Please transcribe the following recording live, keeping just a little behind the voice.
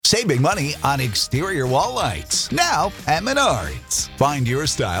Save big money on exterior wall lights. Now at Menards. Find your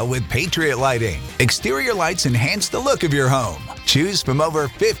style with Patriot Lighting. Exterior lights enhance the look of your home. Choose from over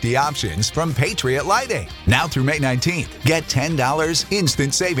 50 options from Patriot Lighting. Now through May 19th, get $10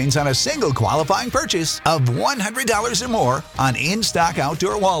 instant savings on a single qualifying purchase of $100 or more on in-stock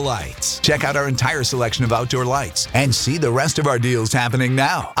outdoor wall lights. Check out our entire selection of outdoor lights and see the rest of our deals happening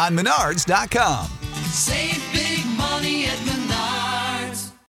now on Menards.com. Save big money at Menards.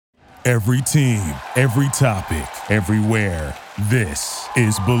 Every team, every topic, everywhere. This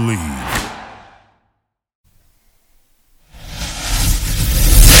is Believe.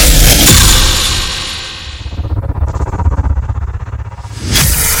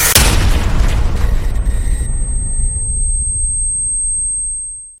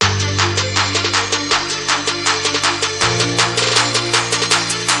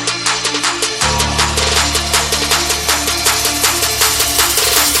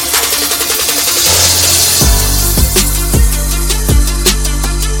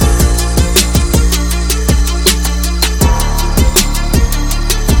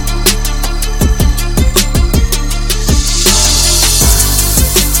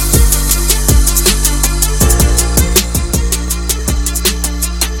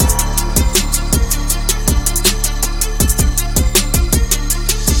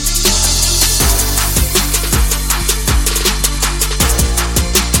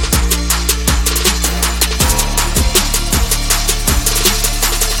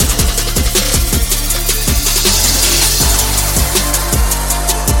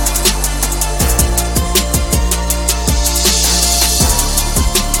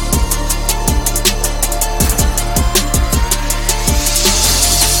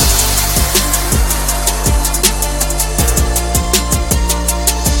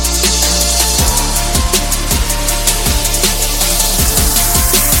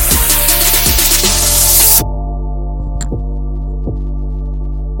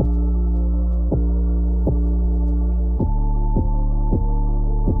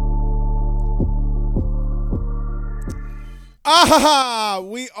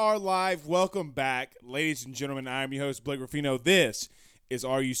 We are live. Welcome back, ladies and gentlemen. I'm your host, Blake Ruffino. This is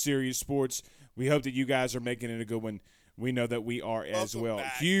Are You Serious Sports. We hope that you guys are making it a good one. We know that we are as well.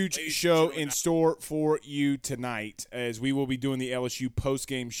 Back, huge show in store for you tonight as we will be doing the LSU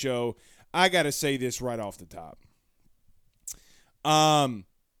postgame show. I got to say this right off the top. I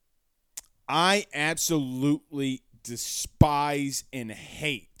absolutely despise and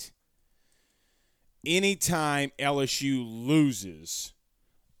hate anytime LSU loses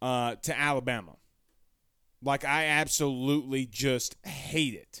to Alabama. Like, I absolutely just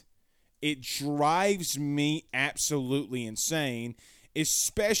hate it. It drives me absolutely insane,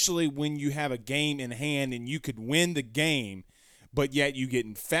 especially when you have a game in hand and you could win the game, but yet you get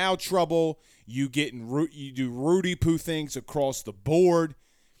in foul trouble, you do Rudy Poo things across the board.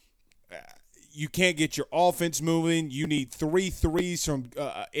 You can't get your offense moving. You need 3 threes from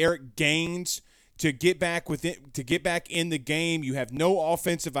Eric Gaines to get back in the game. You have no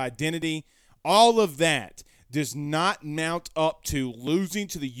offensive identity. All of that does not mount up to losing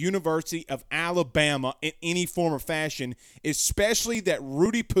to the University of Alabama in any form or fashion, especially that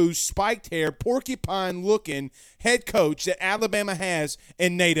Rudy Poo, spiked hair, porcupine-looking head coach that Alabama has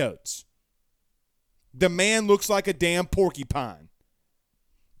in Nate Oates. The man looks like a damn porcupine.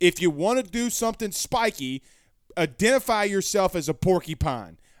 If you want to do something spiky, identify yourself as a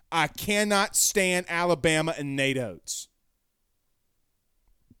porcupine. I cannot stand Alabama and Nate Oates.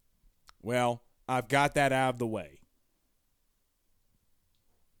 Well, I've got that out of the way.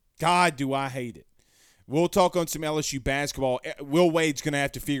 God, do I hate it. We'll talk on some LSU basketball. Will Wade's going to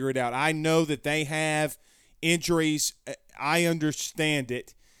have to figure it out. I know that they have injuries. I understand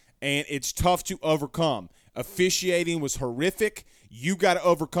it, and it's tough to overcome. Officiating was horrific. You got to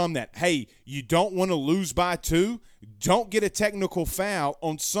overcome that. Hey, you don't want to lose by 2. Don't get a technical foul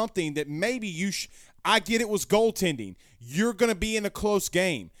on something that maybe I get it was goaltending. You're going to be in a close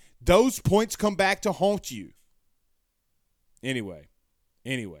game. Those points come back to haunt you. Anyway.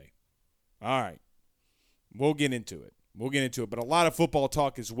 All right. We'll get into it. But a lot of football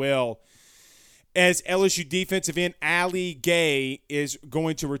talk as well, as LSU defensive end Ali Gaye is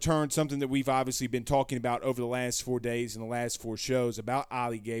going to return, something that we've obviously been talking about over the last 4 days and the last 4 shows about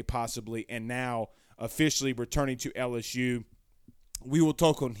Ali Gaye possibly, and now officially returning to LSU. We will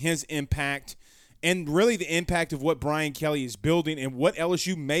talk on his impact and really the impact of what Brian Kelly is building and what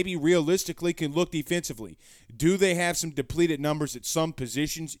LSU maybe realistically can look defensively. Do they have some depleted numbers at some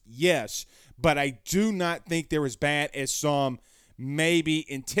positions? Yes, but I do not think they're as bad as some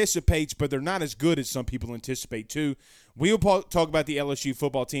maybe anticipates, but they're not as good as some people anticipate too. We will talk about the LSU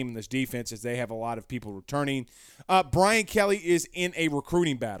football team and this defense as they have a lot of people returning. Brian Kelly is in a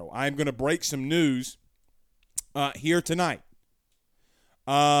recruiting battle. I'm going to break some news here tonight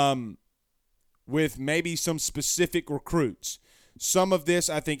with maybe some specific recruits. Some of this,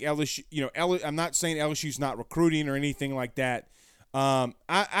 I think LSU, I'm not saying LSU's not recruiting or anything like that. I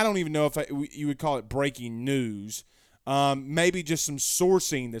don't even know if you would call it breaking news. Maybe just some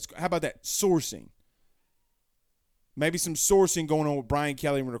sourcing. How about that? Sourcing. Maybe some sourcing going on with Brian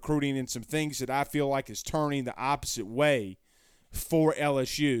Kelly and recruiting and some things that I feel like is turning the opposite way for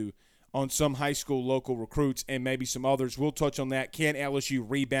LSU on some high school local recruits and maybe some others. We'll touch on that. Can LSU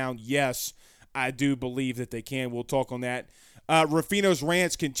rebound? Yes, I do believe that they can. We'll talk on that. Ruffino's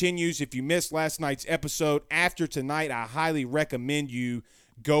Rants continues. If you missed last night's episode, after tonight, I highly recommend you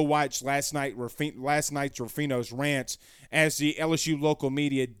go watch last night's Ruffino's Rants, as the LSU local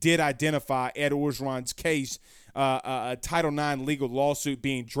media did identify Ed Orgeron's case, a Title IX legal lawsuit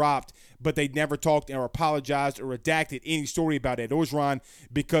being dropped, but they never talked or apologized or redacted any story about Ed Orgeron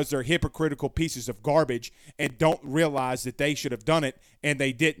because they're hypocritical pieces of garbage and don't realize that they should have done it, and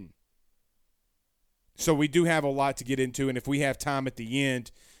they didn't. So we do have a lot to get into, and if we have time at the end,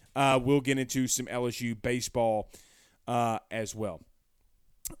 we'll get into some LSU baseball as well.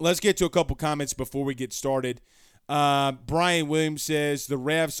 Let's get to a couple comments before we get started. Brian Williams says the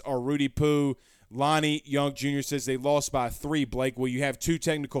refs are Rudy Poo. Lonnie Young Jr. says they lost by 3, Blake. Well, you have 2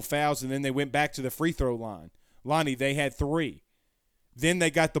 technical fouls, and then they went back to the free throw line. Lonnie, they had 3. Then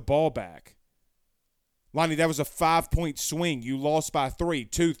they got the ball back. Lonnie, that was a 5-point swing. You lost by 3,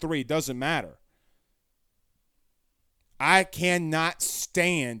 2-3, doesn't matter. I cannot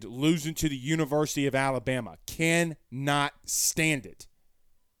stand losing to the University of Alabama. Cannot stand it.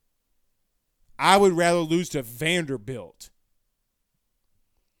 I would rather lose to Vanderbilt.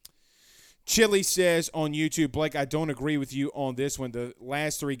 Chili says on YouTube, Blake, I don't agree with you on this one. The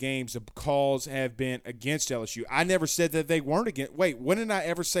last 3 games, the calls have been against LSU. I never said that they weren't against. Wait, when did I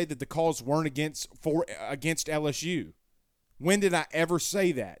ever say that the calls weren't against LSU? When did I ever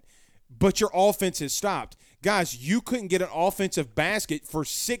say that? But your offense has stopped. Guys, you couldn't get an offensive basket for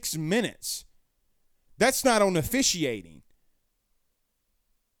 6 minutes. That's not on officiating.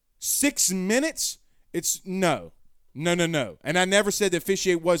 6 minutes? It's no. And I never said the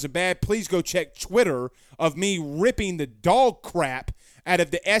officiate wasn't bad. Please go check Twitter of me ripping the dog crap out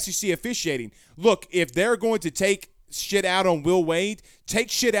of the SEC officiating. Look, if they're going to take shit out on Will Wade, take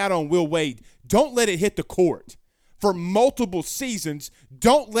shit out on Will Wade. Don't let it hit the court. For multiple seasons,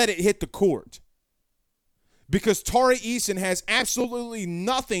 don't let it hit the court. Because Tari Eason has absolutely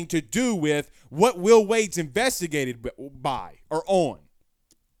nothing to do with what Will Wade's investigated by or on.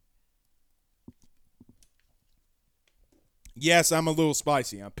 Yes, I'm a little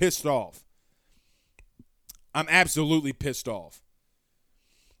spicy. I'm pissed off. I'm absolutely pissed off.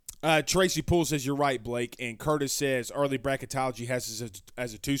 Tracy Poole says, you're right, Blake. And Curtis says, early bracketology has us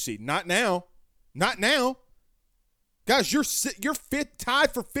as a 2 seed. Not now. Not now. Guys, you're fifth,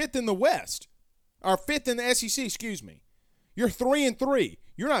 tied for 5th in the West. Or 5th in the SEC, excuse me. You're 3-3.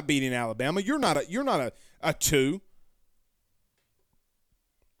 You're not beating Alabama. You're not a 2.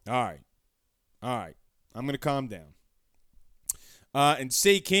 All right. I'm going to calm down. And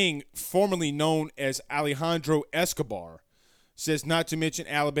C. King, formerly known as Alejandro Escobar, says, not to mention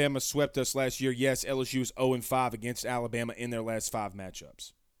Alabama swept us last year. Yes, LSU is 0-5 against Alabama in their last 5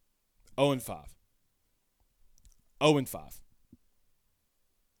 matchups. 0-5. 0-5.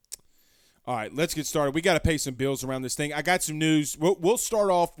 All right, let's get started. We got to pay some bills around this thing. I got some news. We'll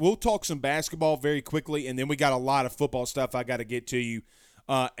start off. We'll talk some basketball very quickly, and then we got a lot of football stuff I got to get to you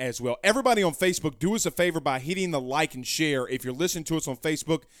as well. Everybody on Facebook, do us a favor by hitting the like and share. If you're listening to us on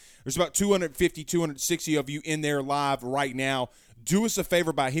Facebook, there's about 250, 260 of you in there live right now. Do us a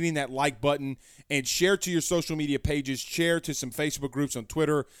favor by hitting that like button and share to your social media pages. Share to some Facebook groups on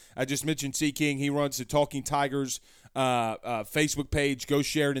Twitter. I just mentioned C. King. He runs the Talking Tigers Facebook page. Go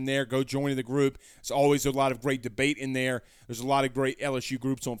share it in there. Go join the group. There's always a lot of great debate in there. There's a lot of great LSU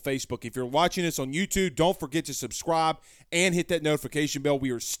groups on Facebook. If you're watching us on YouTube, don't forget to subscribe and hit that notification bell.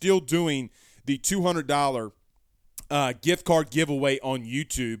 We are still doing the $200 gift card giveaway on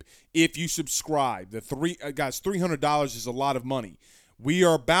YouTube if you subscribe. Guys, $300 is a lot of money. We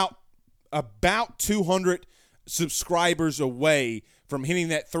are about 200 subscribers away from hitting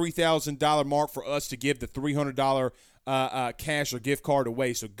that $3,000 mark for us to give the $300 cash or gift card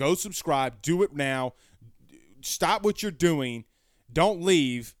away. So go subscribe. Do it now. Stop what you're doing. Don't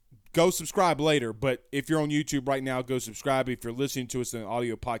leave. Go subscribe later. But if you're on YouTube right now, go subscribe. If you're listening to us on an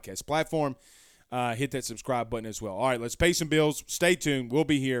audio podcast platform, hit that subscribe button as well. All right, let's pay some bills. Stay tuned. We'll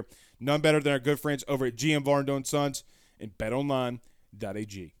be here. None better than our good friends over at GM Varnado & Sons. and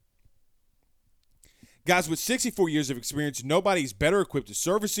betonline.ag. Guys, with 64 years of experience, nobody's better equipped to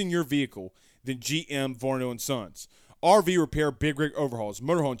servicing your vehicle than GM Varno & Sons. RV repair, big rig overhauls,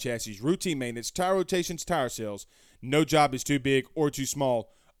 motorhome chassis, routine maintenance, tire rotations, tire sales. No job is too big or too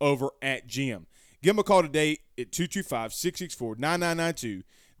small over at GM. Give them a call today at 225-664-9992.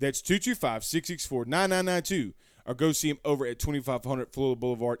 That's 225-664-9992. Or go see them over at 2500 Florida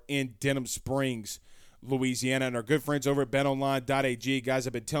Boulevard in Denham Springs, Louisiana. And our good friends over at betonline.ag. Guys,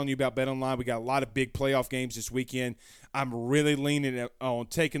 I've been telling you about BetOnline. We got a lot of big playoff games this weekend. I'm really leaning on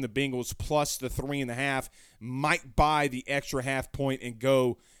taking the Bengals plus the 3.5. Might buy the extra half point and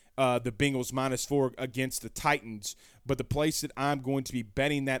go the Bengals -4 against the Titans. But the place that I'm going to be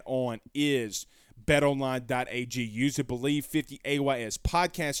betting that on is betonline.ag. Use the Believe 50 AYS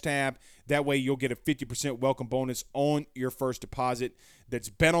podcast tab. That way you'll get a 50% welcome bonus on your first deposit. That's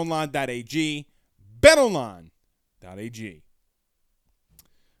betonline.ag. betonline.ag.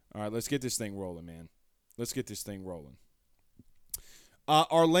 All right, let's get this thing rolling, man. Let's get this thing rolling.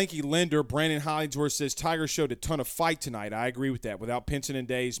 Our lanky lender, Brandon Hollingsworth, says Tigers showed a ton of fight tonight. I agree with that. Without Pinson and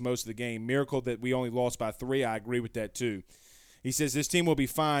Days most of the game. Miracle that we only lost by 3. I agree with that, too. He says this team will be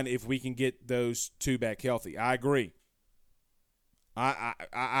fine if we can get those 2 back healthy. I agree.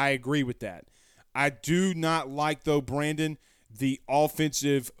 I agree with that. I do not like, though, Brandon, the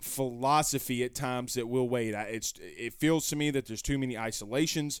offensive philosophy at times that Will Wade. It feels to me that there's too many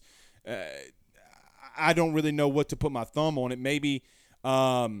isolations. I don't really know what to put my thumb on it. Maybe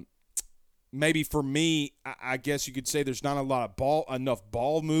for me, I guess you could say there's not enough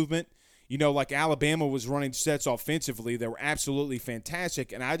ball movement. You know, like Alabama was running sets offensively. They were absolutely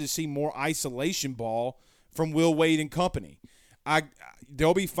fantastic, and I just see more isolation ball from Will Wade and company.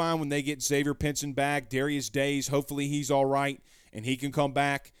 They'll be fine when they get Xavier Pinson back, Darius Days. Hopefully he's all right and he can come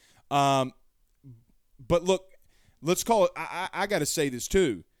back. But look, let's call it – I got to say this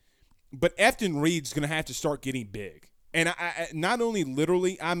too. But Efton Reed's going to have to start getting big. And I not only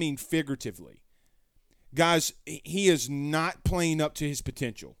literally, I mean figuratively. Guys, he is not playing up to his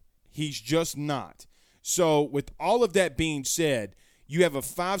potential. He's just not. So with all of that being said, you have a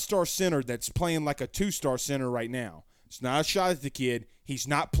 5-star center that's playing like a 2-star center right now. It's not a shot at the kid. He's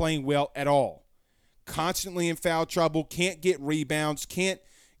not playing well at all. Constantly in foul trouble, can't get rebounds, can't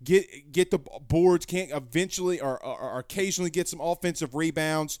get the boards, can't eventually or occasionally get some offensive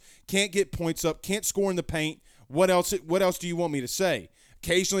rebounds, can't get points up, can't score in the paint. What else do you want me to say?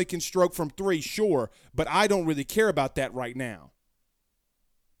 Occasionally can stroke from 3, sure, but I don't really care about that right now.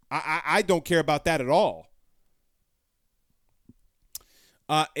 I don't care about that at all.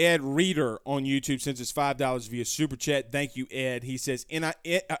 Ed Reader on YouTube sends us $5 via Super Chat. Thank you, Ed. He says,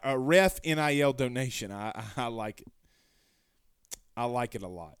 ref NIL donation. I like it. I like it a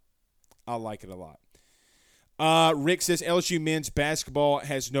lot. Rick says LSU men's basketball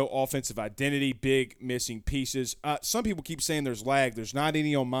has no offensive identity, big missing pieces. Some people keep saying there's lag. There's not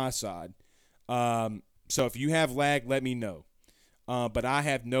any on my side. So if you have lag, let me know. But I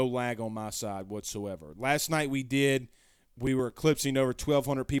have no lag on my side whatsoever. Last night we were eclipsing over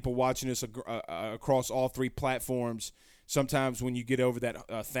 1,200 people watching us across all 3 platforms. Sometimes when you get over that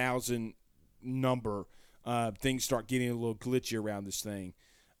 1,000 number, things start getting a little glitchy around this thing.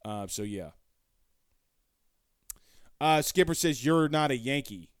 So, yeah. Skipper says, you're not a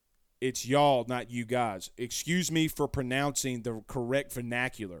Yankee. It's y'all, not you guys. Excuse me for pronouncing the correct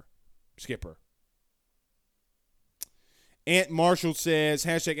vernacular, Skipper. Ant Marshall says,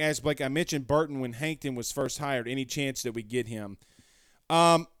 hashtag Ask Blake, I mentioned Burton when Hankton was first hired. Any chance that we get him?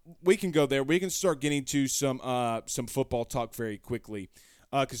 We can go there. We can start getting to some football talk very quickly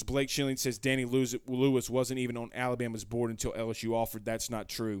because Blake Schilling says Danny Lewis wasn't even on Alabama's board until LSU offered. That's not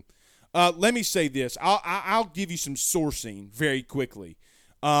true. Let me say this. I'll give you some sourcing very quickly.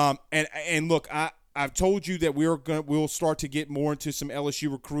 And look, I've told you that we'll start to get more into some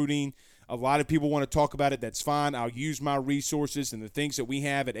LSU recruiting. A lot of people want to talk about it. That's fine. I'll use my resources and the things that we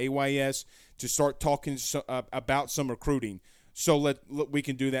have at AYS to start talking about some recruiting. So we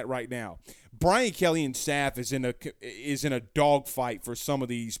can do that right now. Brian Kelly and staff is in a dogfight for some of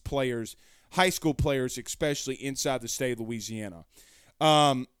these players, high school players, especially inside the state of Louisiana.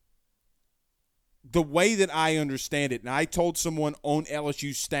 The way that I understand it, and I told someone on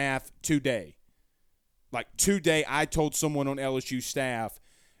LSU staff today, I told someone on LSU staff,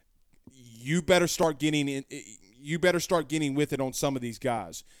 you better start getting with it on some of these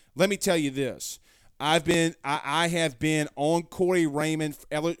guys. Let me tell you this. I have been on Corey Raymond,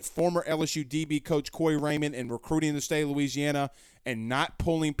 former LSU DB coach Corey Raymond, and recruiting the state of Louisiana and not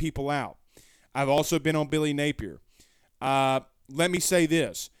pulling people out. I've also been on Billy Napier. Let me say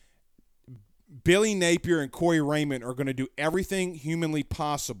this. Billy Napier and Corey Raymond are going to do everything humanly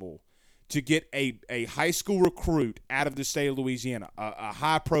possible to get a high school recruit out of the state of Louisiana, a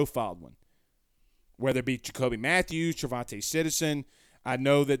high-profile one, whether it be Jacoby Matthews, Trevante Citizen. I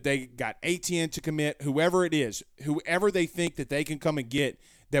know that they got ATN to commit, whoever it is, whoever they think that they can come and get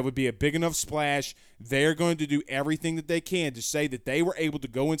that would be a big enough splash, they're going to do everything that they can to say that they were able to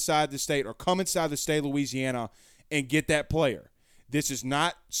go inside the state or come inside the state of Louisiana and get that player. This is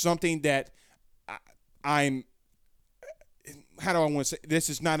not something that I'm – how do I want to say – this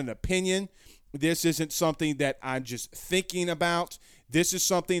is not an opinion. This isn't something that I'm just thinking about. This is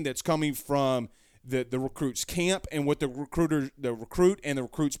something that's coming from the recruit's camp and what the recruit and the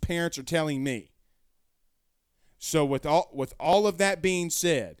recruit's parents are telling me. So with all of that being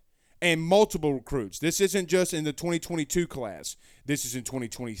said, and multiple recruits, this isn't just in the 2022 class. This is in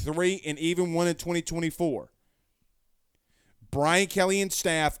 2023 and even one in 2024. Brian Kelly and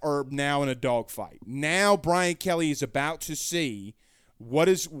staff are now in a dogfight. Now Brian Kelly is about to see what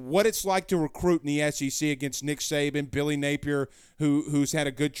it's like to recruit in the SEC against Nick Saban, Billy Napier, who's had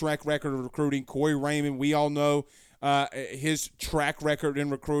a good track record of recruiting, Corey Raymond. We all know his track record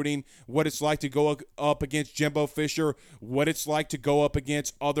in recruiting, what it's like to go up against Jimbo Fisher, what it's like to go up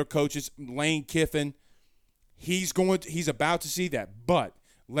against other coaches, Lane Kiffin. He's about to see that. But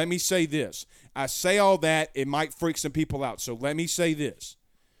let me say this. I say all that, it might freak some people out. So let me say this.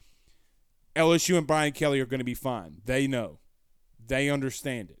 LSU and Brian Kelly are going to be fine. They know. They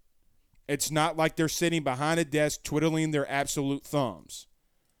understand it. It's not like they're sitting behind a desk twiddling their absolute thumbs.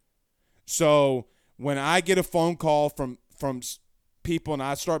 So when I get a phone call from people and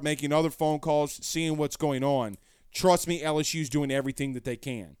I start making other phone calls, seeing what's going on, trust me, LSU's doing everything that they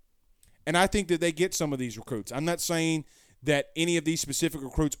can. And I think that they get some of these recruits. I'm not saying that any of these specific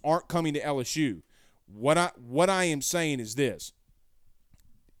recruits aren't coming to LSU. What I am saying is this.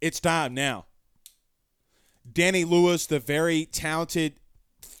 It's time now. Danny Lewis, the very talented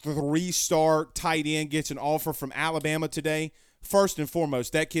 3-star tight end, gets an offer from Alabama today. First and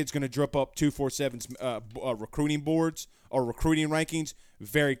foremost, that kid's going to drip up 247's recruiting boards or recruiting rankings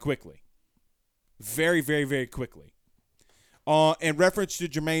very quickly. Very, very, very quickly. In reference to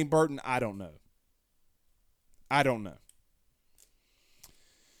Jermaine Burton, I don't know.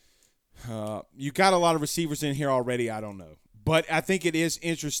 You got a lot of receivers in here already. I don't know. But I think it is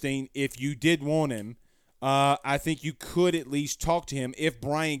interesting if you did want him. I think you could at least talk to him if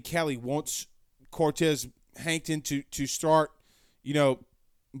Brian Kelly wants Cortez Hankton to start,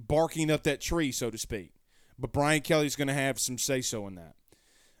 barking up that tree, so to speak. But Brian Kelly's going to have some say-so in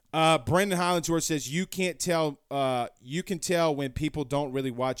that. Brendan Hollandsworth says you can tell when people don't really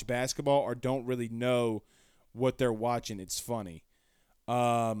watch basketball or don't really know what they're watching. It's funny.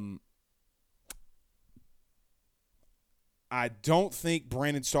 I don't think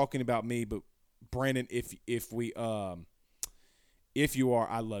Brandon's talking about me, but Brandon, if you are,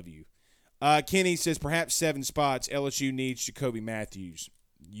 I love you. Kenny says perhaps 7 spots. LSU needs Jacoby Matthews.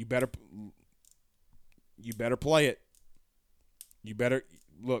 You better play it. You better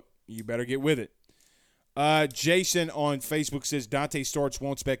get with it. Jason on Facebook says Dante Starks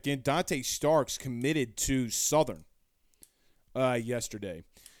wants back in. Dante Starks committed to Southern yesterday.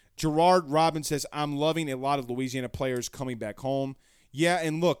 Gerard Robbins says, I'm loving a lot of Louisiana players coming back home. Yeah,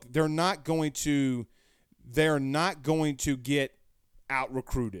 and look, they're not going to get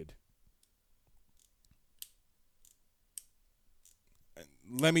out-recruited.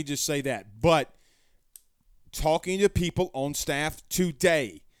 Let me just say that. But talking to people on staff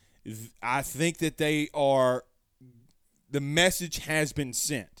today, I think that the message has been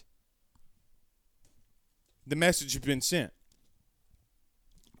sent. The message has been sent.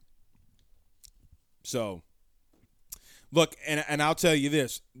 So, look, and I'll tell you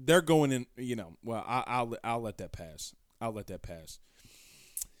this: they're going in. Well, I'll let that pass.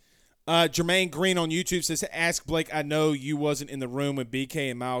 Jermaine Green on YouTube says, "Ask Blake. I know you wasn't in the room when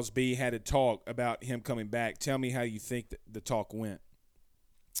BK and Miles B had a talk about him coming back. Tell me how you think that the talk went."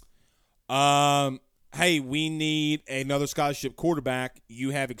 Hey, we need another scholarship quarterback.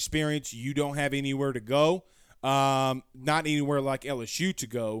 You have experience. You don't have anywhere to go. Not anywhere like LSU to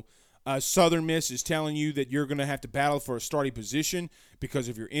go. Southern Miss is telling you that you're going to have to battle for a starting position because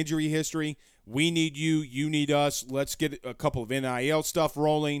of your injury history. We need you. You need us. Let's get a couple of NIL stuff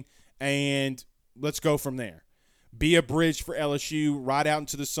rolling, and let's go from there. Be a bridge for LSU. Ride out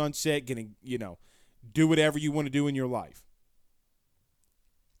into the sunset, do whatever you want to do in your life.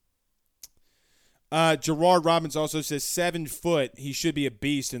 Gerard Robbins also says 7 foot. He should be a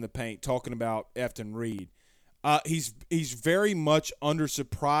beast in the paint, talking about Efton Reed. He's very much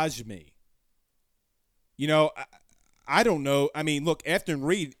surprised me. I don't know. I mean, look, Efton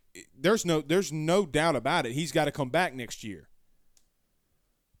Reed there's no doubt about it. He's got to come back next year.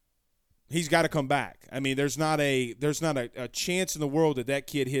 He's got to come back. I mean, there's not a chance in the world that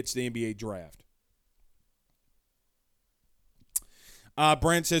kid hits the NBA draft.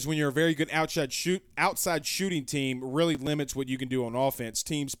 Brent says when you're a very good outside shooting team, really limits what you can do on offense.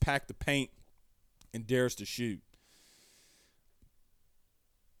 Teams pack the paint and dares to shoot.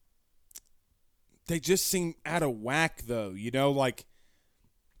 They just seem out of whack, though. Like,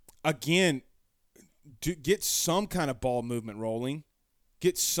 again, to get some kind of ball movement rolling.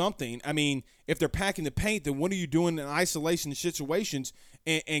 Get something. I mean, if they're packing the paint, then what are you doing in isolation situations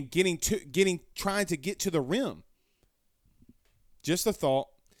and trying to get to the rim? Just a thought.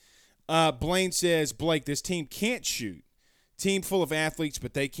 Blaine says, Blake, this team can't shoot. Team full of athletes,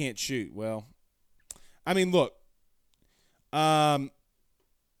 but they can't shoot. Well, I mean, look.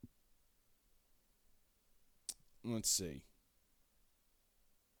 Let's see.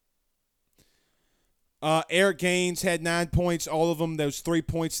 Eric Gaines had 9 points, all of them. Those 3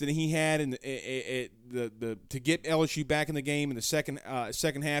 points that he had to get LSU back in the game in the second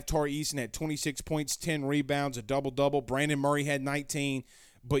half. Tari Eason had 26 points, 10 rebounds, a double-double. Brandon Murray had 19.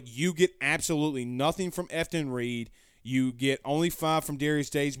 But you get absolutely nothing from Efton Reed. You get only 5 from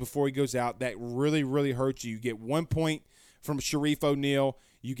Darius Days before he goes out. That really, really hurts you. You get 1 point from Sharif O'Neal.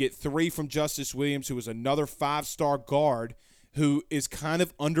 You get 3 from Justice Williams, who is another 5-star guard who is kind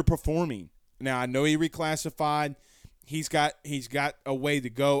of underperforming. Now, I know he reclassified. He's got a way to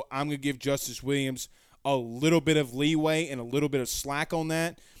go. I'm going to give Justice Williams a little bit of leeway and a little bit of slack on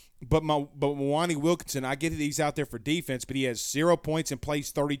that. But Mwani Wilkinson, I get that he's out there for defense, but he has 0 points and plays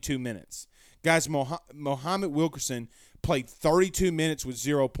 32 minutes. Guys, Mohamed Wilkerson played 32 minutes with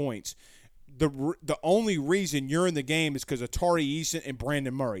 0 points. The only reason you're in the game is because of Tari Eason and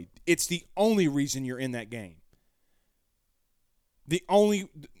Brandon Murray. It's the only reason you're in that game.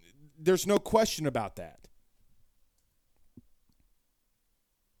 There's no question about that.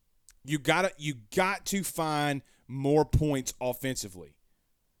 You got to find more points offensively.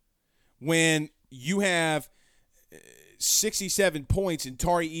 When you have 67 points and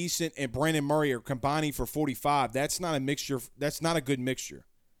Tari Eason and Brandon Murray are combining for 45, that's not a mixture. That's not a good mixture.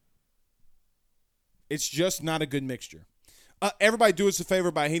 It's just not a good mixture. Everybody do us a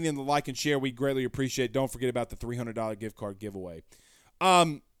favor by hitting the like and share. We greatly appreciate it. Don't forget about the $300 gift card giveaway.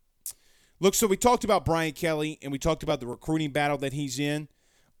 Look, so we talked about Brian Kelly, and we talked about the recruiting battle that he's in.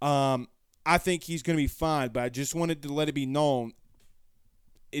 I think he's going to be fine, but I just wanted to let it be known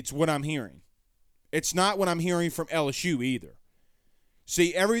it's what I'm hearing. It's not what I'm hearing from LSU either.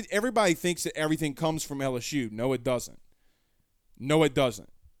 See, everybody thinks that everything comes from LSU. No, it doesn't. No, it doesn't.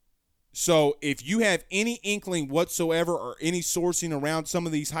 So if you have any inkling whatsoever or any sourcing around some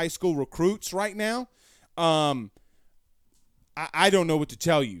of these high school recruits right now, I don't know what to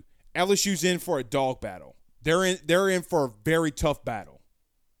tell you. LSU's in for a dog battle. They're in for a very tough battle.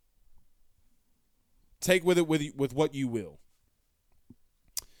 Take with it with what you will.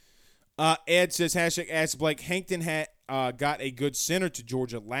 Ed says, #Ask Blake, Hankton had got a good center to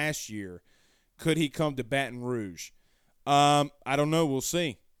Georgia last year. Could he come to Baton Rouge? I don't know. We'll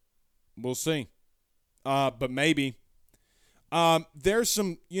see. We'll see. But maybe. There's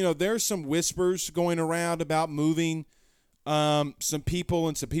some whispers going around about moving some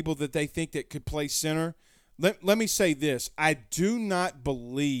people that they think that could play center. Let me say this. I do not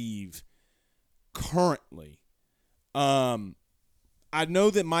believe currently. I know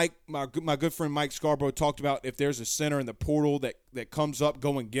that my good friend Mike Scarborough talked about if there's a center in the portal that comes up,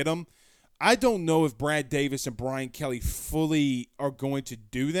 go and get them. I don't know if Brad Davis and Brian Kelly fully are going to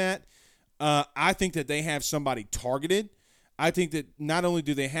do that. I think that they have somebody targeted. I think that not only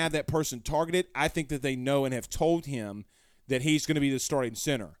do they have that person targeted, I think that they know and have told him that he's going to be the starting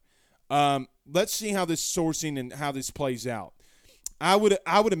center. Let's see how this sourcing and how this plays out. I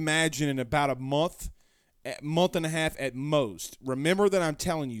would imagine in about a month and a half at most. Remember that I'm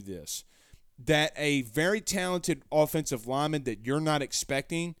telling you this, that a very talented offensive lineman that you're not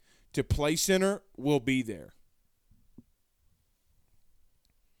expecting to play center will be there.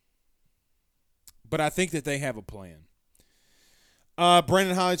 But I think that they have a plan.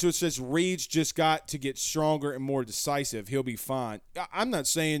 Brandon Hollingsworth says Reed's just got to get stronger and more decisive. He'll be fine. I'm not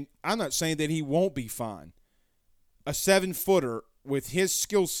saying that he won't be fine. A 7-footer with his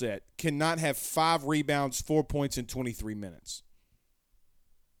skill set cannot have 5 rebounds, 4 points in 23 minutes.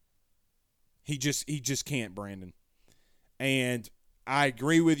 He just can't, Brandon. And I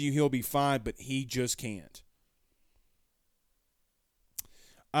agree with you, he'll be fine, but he just can't.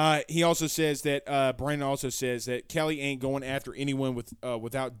 He also says that Brandon also says that Kelly ain't going after anyone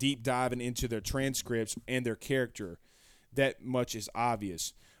without deep diving into their transcripts and their character. That much is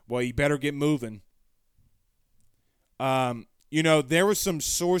obvious. Well, you better get moving. There was some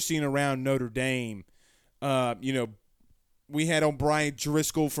sourcing around Notre Dame. We had on Brian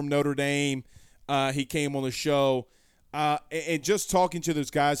Driscoll from Notre Dame. He came on the show. And just talking to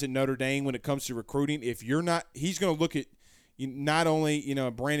those guys at Notre Dame when it comes to recruiting, if you're not – he's going to look at not only,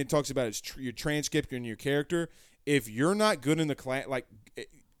 Brandon talks about your transcript and your character. If you're not good in the class – like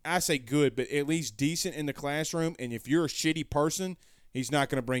I say good, but at least decent in the classroom, and if you're a shitty person, he's not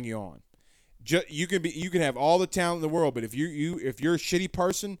going to bring you on. You can have all the talent in the world, but if you're a shitty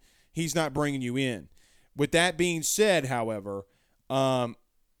person, he's not bringing you in. With that being said, however, I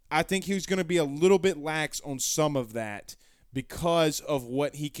think he was going to be a little bit lax on some of that because of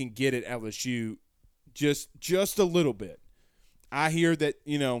what he can get at LSU, just a little bit. I hear that,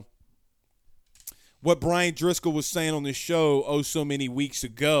 what Brian Driscoll was saying on this show so many weeks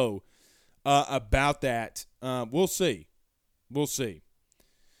ago about that. We'll see. We'll see.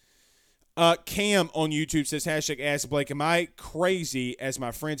 Cam on YouTube says, #Ask Blake, am I crazy as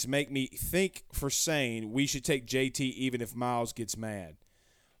my friends make me think for saying we should take JT even if Miles gets mad?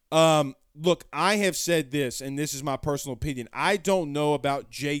 Look, I have said this, and this is my personal opinion. I don't know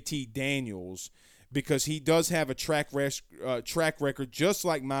about JT Daniels because he does have a track record just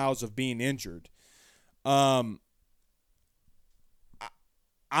like Miles of being injured. I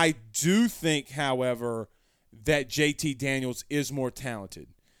do think, however, that JT Daniels is more talented.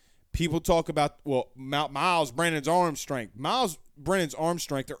 People talk about, Miles Brennan's arm strength. Miles Brennan's arm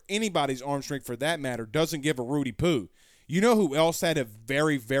strength, or anybody's arm strength for that matter, doesn't give a Rudy poo. You know who else had a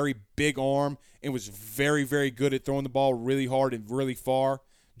very, very big arm and was very, very good at throwing the ball really hard and really far?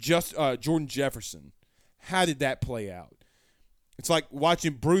 Just Jordan Jefferson. How did that play out? It's like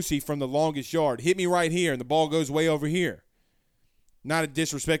watching Brucey from the longest yard. Hit me right here, and the ball goes way over here. Not a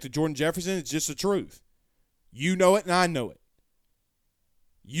disrespect to Jordan Jefferson. It's just the truth. You know it, and I know it.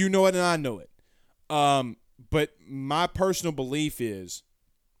 You know it, and I know it. But my personal belief is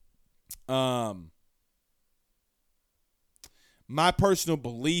they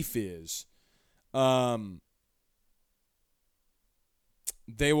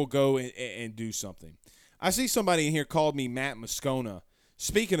will go and do something. I see somebody in here called me Matt Moscona.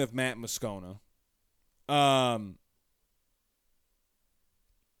 Speaking of Matt Moscona,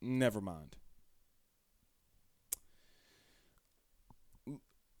 never mind.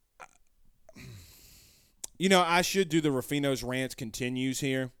 I should do the Ruffino's Rants continues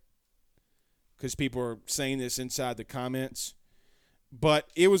here because people are saying this inside the comments.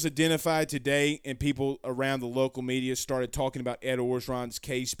 But it was identified today, and people around the local media started talking about Ed Orgeron's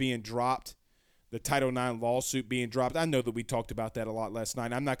case being dropped, the Title IX lawsuit being dropped. I know that we talked about that a lot last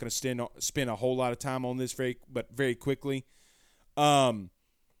night. I'm not going to spend a whole lot of time on this very quickly. And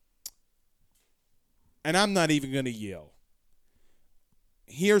I'm not even going to yell.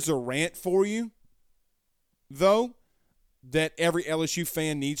 Here's a rant for you, though, that every LSU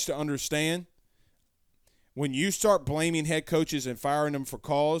fan needs to understand. When you start blaming head coaches and firing them for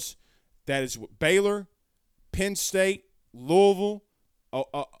cause, that is what Baylor, Penn State, Louisville,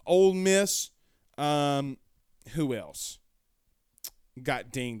 Ole Miss, who else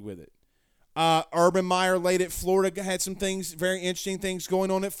got dinged with it? Urban Meyer late at Florida had some things, very interesting things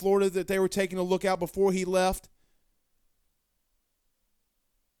going on at Florida that they were taking a look at before he left.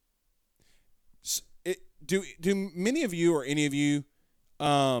 Do many of you or any of you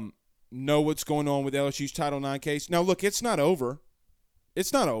know what's going on with LSU's Title IX case? Now, look, it's not over.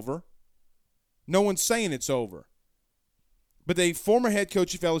 It's not over. No one's saying it's over. But the former head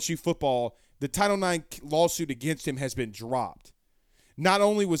coach of LSU football, the Title IX lawsuit against him has been dropped. Not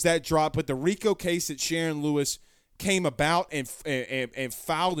only was that dropped, but the RICO case that Sharon Lewis came about and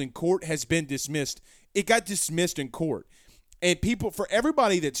filed in court has been dismissed. It got dismissed in court. And for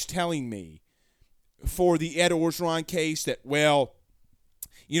everybody that's telling me for the Ed Orgeron case that,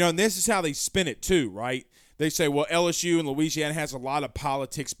 and this is how they spin it too, right? They say, LSU and Louisiana has a lot of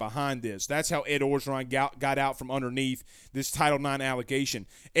politics behind this. That's how Ed Orgeron got out from underneath this Title IX allegation.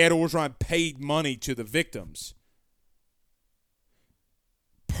 Ed Orgeron paid money to the victims.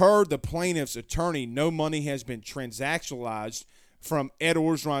 Per the plaintiff's attorney, no money has been transactionalized from Ed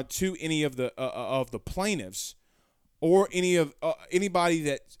Orgeron to any of the plaintiffs or anybody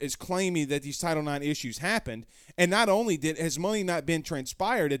that is claiming that these Title IX issues happened. And not only has money not been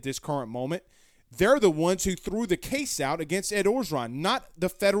transpired at this current moment, they're the ones who threw the case out against Ed Orgeron, not the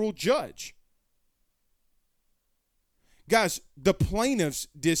federal judge. Guys, the plaintiffs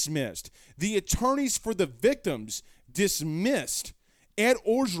dismissed. The attorneys for the victims dismissed Ed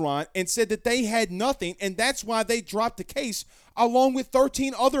Orgeron and said that they had nothing, and that's why they dropped the case along with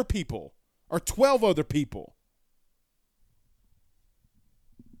 13 other people or 12 other people.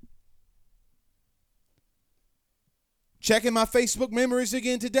 Checking my Facebook memories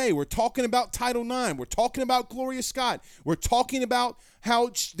again today. We're talking about Title IX. We're talking about Gloria Scott. We're talking about how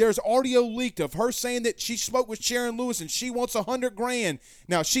there's audio leaked of her saying that she spoke with Sharon Lewis and she wants $100,000.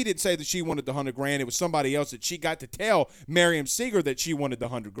 Now, she didn't say that she wanted the $100,000. It was somebody else that she got to tell Miriam Seeger that she wanted the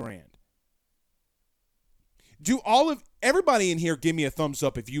 $100,000. Do everybody in here give me a thumbs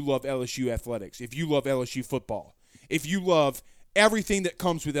up if you love LSU athletics, if you love LSU football, if you love everything that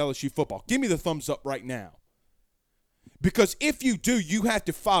comes with LSU football. Give me the thumbs up right now. Because if you do, you have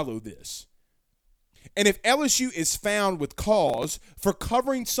to follow this. And if LSU is found with cause for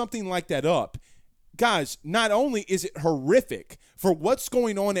covering something like that up, guys, not only is it horrific for what's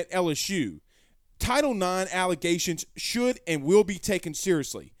going on at LSU, Title IX allegations should and will be taken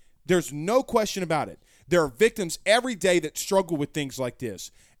seriously. There's no question about it. There are victims every day that struggle with things like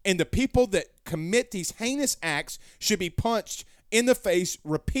this. And the people that commit these heinous acts should be punched in the face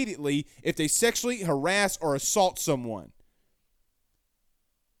repeatedly if they sexually harass or assault someone.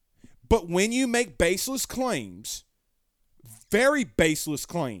 But when you make baseless claims, very baseless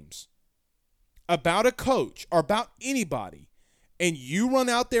claims, about a coach or about anybody, and you run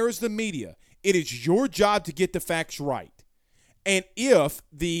out there as the media, it is your job to get the facts right. And if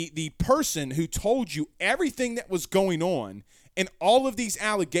the person who told you everything that was going on and all of these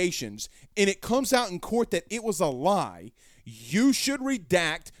allegations, and it comes out in court that it was a lie, you should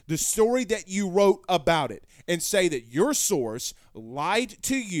redact the story that you wrote about it and say that your source lied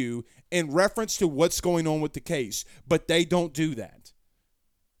to you in reference to what's going on with the case. But they don't do that.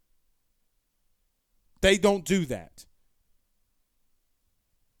 They don't do that.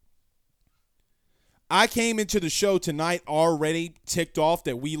 I came into the show tonight already ticked off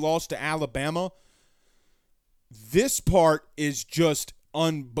that we lost to Alabama. This part is just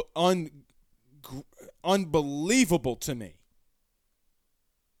unbelievable to me.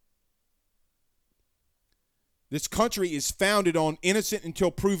 This country is founded on innocent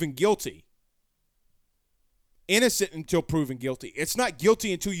until proven guilty. Innocent until proven guilty. It's not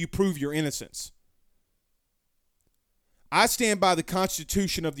guilty until you prove your innocence. I stand by the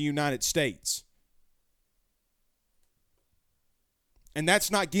Constitution of the United States. And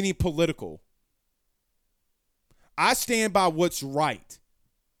that's not getting political. I stand by what's right.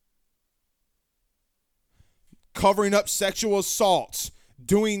 Covering up sexual assaults,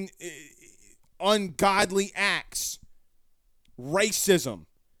 doing ungodly acts, racism.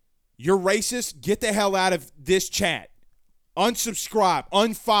 You're racist? Get the hell out of this chat. Unsubscribe,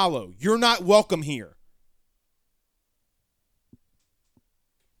 unfollow. You're not welcome here.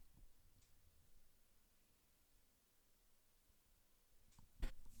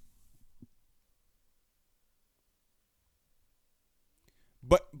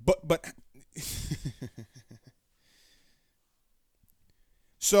 But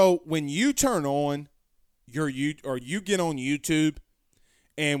so when you turn on you get on YouTube,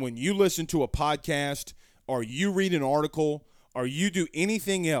 and when you listen to a podcast or you read an article or you do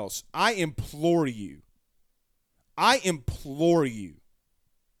anything else, I implore you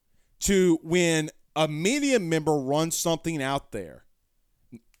to, when a media member runs something out there,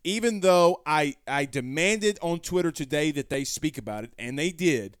 even though I demanded on Twitter today that they speak about it, and they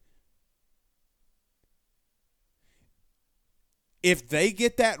did, if they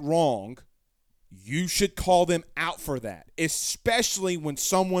get that wrong, you should call them out for that, especially when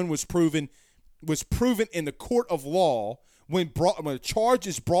someone was proven in the court of law, when a charge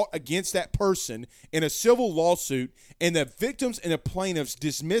is brought against that person in a civil lawsuit and the victims and the plaintiffs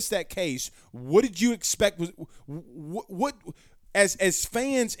dismiss that case. What did you expect? What as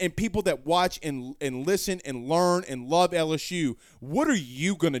fans and people that watch and listen and learn and love LSU, what are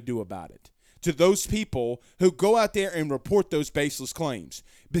you going to do about it to those people who go out there and report those baseless claims?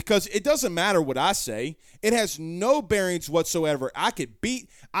 Because it doesn't matter what I say. It has no bearings whatsoever. I could beat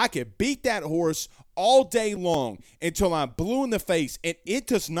that horse all day long until I'm blue in the face, and it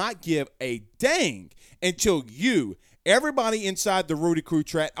does not give a dang until you, everybody inside the Rudy Crew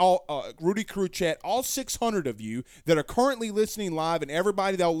chat, all 600 of you that are currently listening live, and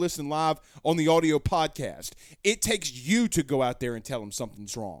everybody that will listen live on the audio podcast, it takes you to go out there and tell them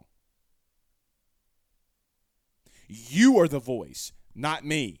something's wrong. You are the voice, not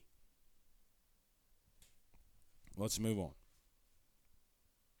me. Let's move on.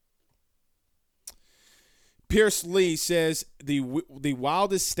 Pierce Lee says the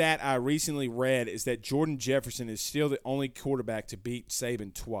wildest stat I recently read is that Jordan Jefferson is still the only quarterback to beat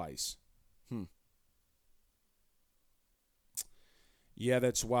Saban twice. Yeah,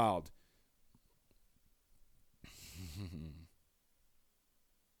 that's wild.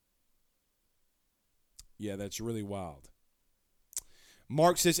 Yeah, that's really wild.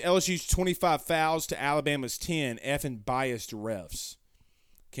 Mark says LSU's 25 fouls to Alabama's 10. Effing biased refs.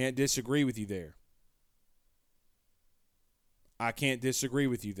 Can't disagree with you there. I can't disagree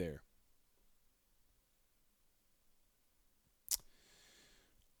with you there.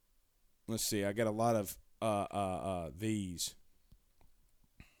 Let's see. I got a lot of these.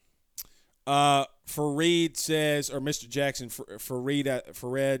 Fareed says, or Mr. Jackson,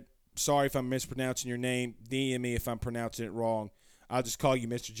 Fareed, sorry if I'm mispronouncing your name. DM me if I'm pronouncing it wrong. I'll just call you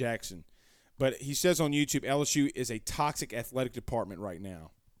Mr. Jackson. But he says on YouTube, LSU is a toxic athletic department right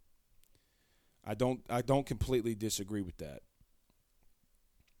now. I don't completely disagree with that.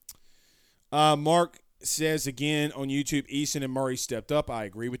 Mark says again on YouTube, Eason and Murray stepped up. I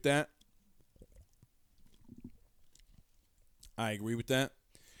agree with that.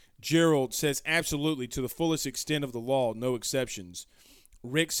 Gerald says absolutely to the fullest extent of the law, no exceptions.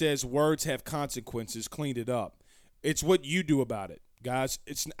 Rick says words have consequences. Cleaned it up. It's what you do about it, guys.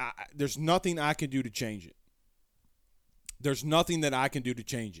 There's nothing I can do to change it. There's nothing that I can do to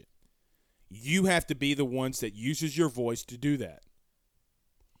change it. You have to be the ones that uses your voice to do that.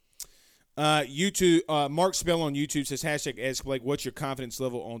 Mark Spell on YouTube says, #Ask Blake, what's your confidence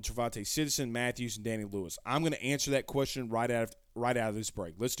level on Trevante Citizen, Matthews, and Danny Lewis? I'm going to answer that question right out of this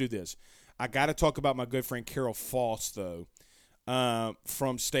break. Let's do this. I got to talk about my good friend Carol Foss, though,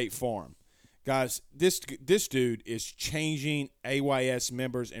 from State Farm. Guys, this dude is changing AYS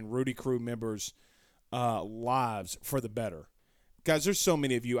members and Rudy Crew members' lives for the better. Guys, there's so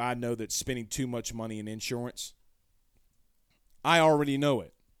many of you I know that's spending too much money in insurance. I already know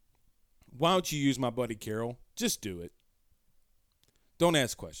it. Why don't you use my buddy Carol? Just do it. Don't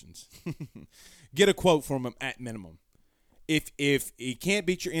ask questions. Get a quote from him at minimum. If he can't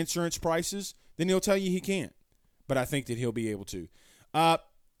beat your insurance prices, then he'll tell you he can't. But I think that he'll be able to.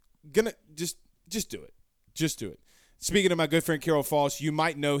 Just do it. Just do it. Speaking of my good friend Carol Foss, you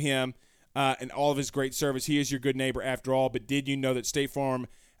might know him and all of his great service. He is your good neighbor after all. But did you know that State Farm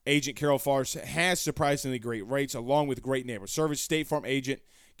agent Carol Foss has surprisingly great rates along with great neighbor service? State Farm agent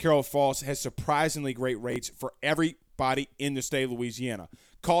Carol Foss has surprisingly great rates for everybody in the state of Louisiana.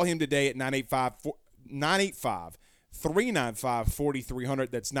 Call him today at 985-395-4300.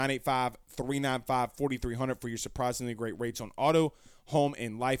 That's 985-395-4300 for your surprisingly great rates on auto, home,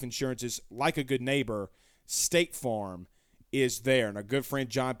 and life insurances. Like a good neighbor, State Farm is there. And our good friend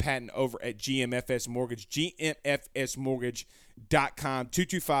John Patton over at GMFS Mortgage, gmfsmortgage.com,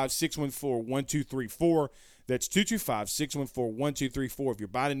 225-614-1234. That's 225-614-1234. If you're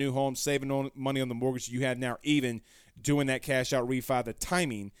buying a new home, saving money on the mortgage you have now, even doing that cash out refi, the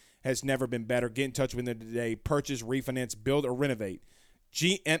timing has never been better. Get in touch with them today. Purchase, refinance, build, or renovate.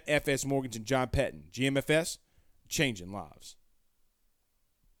 GMFS Mortgage and John Patton. GMFS, changing lives.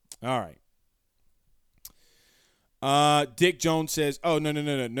 All right. Dick Jones says, oh, no.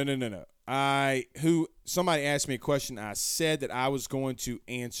 Somebody asked me a question. I said that I was going to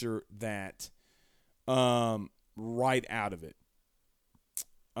answer that right out of it.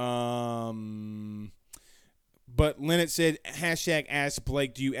 But Leonard said, #Ask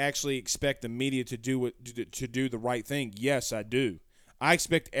Blake, do you actually expect the media to do the right thing? Yes, I do. I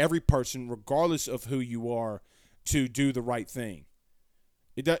expect every person, regardless of who you are, to do the right thing.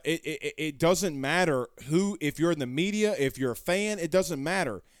 It doesn't matter who, if you're in the media, if you're a fan, it doesn't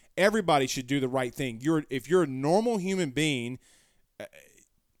matter. Everybody should do the right thing. If you're a normal human being,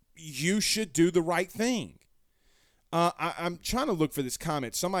 you should do the right thing. I'm trying to look for this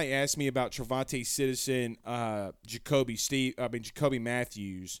comment. Somebody asked me about Trevante Citizen, Jacoby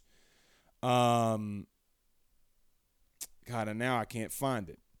Matthews. God, and now I can't find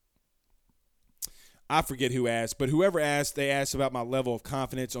it. I forget who asked, but whoever asked, they asked about my level of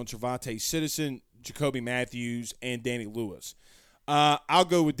confidence on Trevante Citizen, Jacoby Matthews, and Danny Lewis. I'll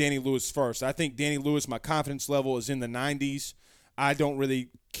go with Danny Lewis first. I think Danny Lewis, my confidence level is in the 90s. I don't really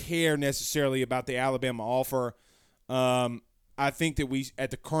care necessarily about the Alabama offer. I think that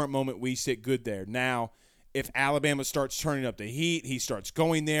at the current moment, we sit good there. Now, if Alabama starts turning up the heat, he starts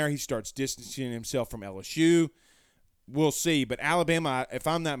going there, he starts distancing himself from LSU, we'll see. But Alabama, if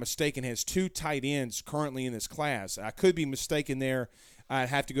I'm not mistaken, has 2 tight ends currently in this class. I could be mistaken there. I'd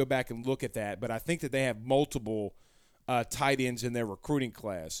have to go back and look at that. But I think that they have multiple tight ends in their recruiting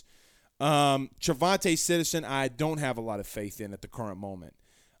class. Trevante Citizen, I don't have a lot of faith in at the current moment.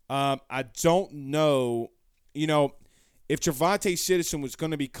 I don't know, if Trevante Citizen was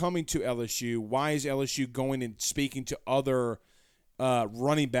going to be coming to LSU, why is LSU going and speaking to other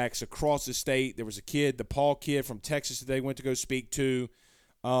running backs across the state? There was a kid, the Paul kid from Texas, that they went to go speak to.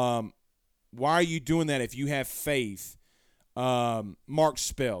 Why are you doing that if you have faith? Mark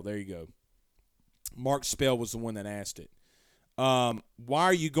Spell, there you go. Mark Spell was the one that asked it. Why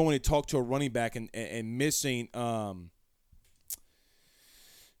are you going to talk to a running back and missing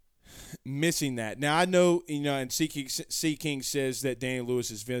missing that? Now, I know, and C. King says that Danny Lewis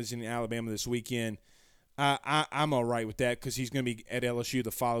is visiting Alabama this weekend. I'm all right with that because he's going to be at LSU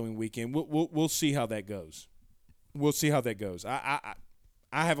the following weekend. We'll see how that goes. We'll see how that goes. I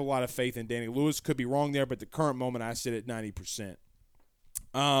have a lot of faith in Danny Lewis. Could be wrong there, but the current moment I sit at 90%.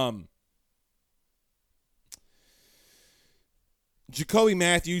 Jacoby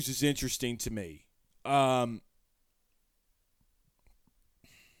Matthews is interesting to me. I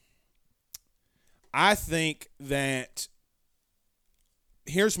think that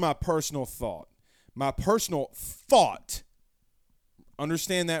here's my personal thought. My personal thought,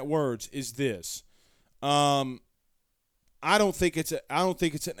 understand that words, is this. I don't think it's an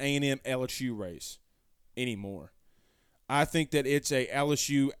A&M LSU race anymore. I think that it's a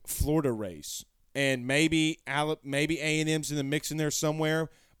LSU Florida race. And maybe A&M's in the mix in there somewhere,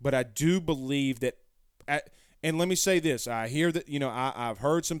 but I do believe that and let me say this, I hear that, I've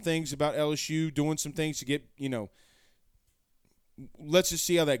heard some things about LSU doing some things to get, let's just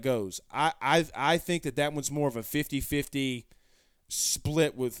see how that goes. I think that one's more of a 50-50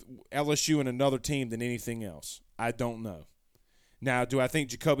 split with LSU and another team than anything else. I don't know. Now, do I think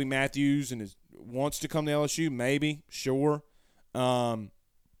Jacoby Matthews wants to come to LSU? Maybe, sure.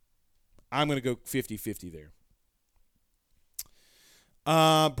 I'm going to go 50-50 there.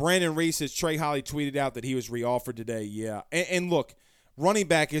 Brandon Reese says Trey Holly tweeted out that he was reoffered today. Yeah. And look, running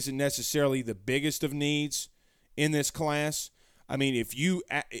back isn't necessarily the biggest of needs in this class. I mean, if you,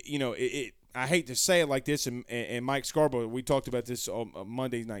 I hate to say it like this, and Mike Scarborough, we talked about this on a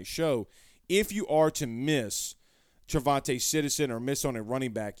Monday night show. If you are to miss Trevante Citizen or miss on a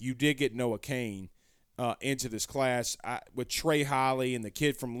running back, you did get Noah Cain into this class. With Trey Holly and the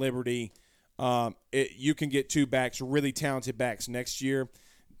kid from Liberty, you can get two backs, really talented backs next year.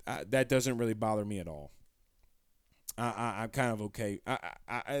 That doesn't really bother me at all. I'm kind of okay.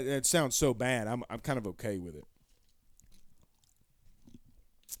 It sounds so bad. I'm kind of okay with it.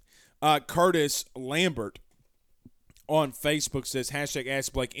 Curtis Lambert on Facebook says,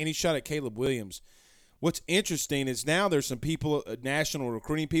 #AskBlake, any shot at Caleb Williams? What's interesting is now there's some people, national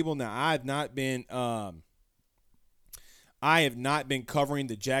recruiting people. Now, I have not been covering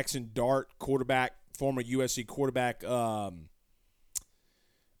the Jackson Dart quarterback, former USC quarterback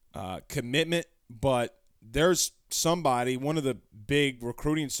commitment, but there's somebody, one of the big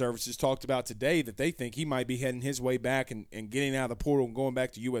recruiting services talked about today that they think he might be heading his way back and getting out of the portal and going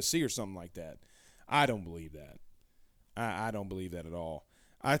back to USC or something like that. I don't believe that. I don't believe that at all.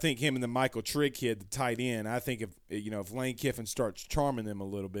 I think him and the Michael Trigg kid, the tight end, I think if Lane Kiffin starts charming them a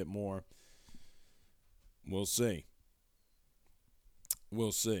little bit more, we'll see.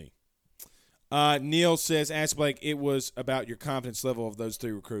 We'll see. Neil says, ask Blake, it was about your confidence level of those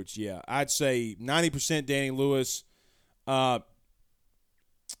three recruits. Yeah, I'd say 90% Danny Lewis.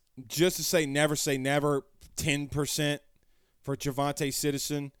 Just to say never, 10% for Trevante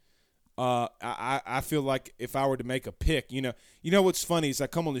Citizen. I feel like if I were to make a pick, you know what's funny is I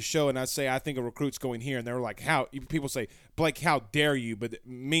come on the show and I say I think a recruit's going here, and they're like, how? People say, Blake, how dare you? But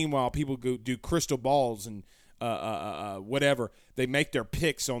meanwhile, people go do crystal balls and whatever. They make their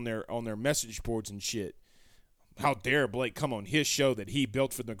picks on their message boards and shit. How dare Blake come on his show that he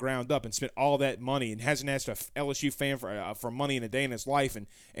built from the ground up and spent all that money and hasn't asked a LSU fan for money in a day in his life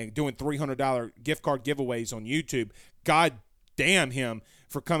and doing $300 gift card giveaways on YouTube. God damn him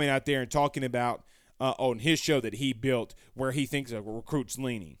for coming out there and talking about on his show that he built where he thinks a recruit's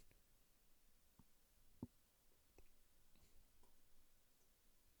leaning.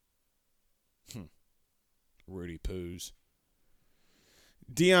 Rudy Poos.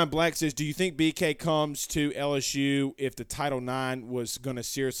 Deion Black says, do you think BK comes to LSU if the Title IX was going to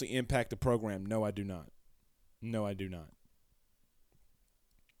seriously impact the program? No, I do not. No, I do not.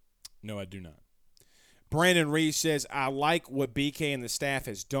 No, I do not. Brandon Reese says, I like what BK and the staff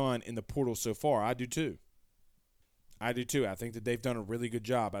has done in the portal so far. I do too. I think that they've done a really good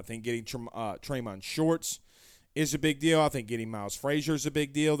job. I think getting Tremont Shorts is a big deal. I think getting Miles Frazier is a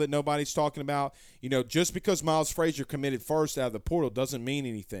big deal that nobody's talking about. Just because Miles Frazier committed first out of the portal doesn't mean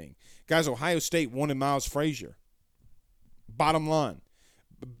anything. Guys, Ohio State wanted Miles Frazier. Bottom line.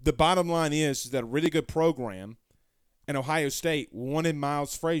 The bottom line is that a really good program and Ohio State wanted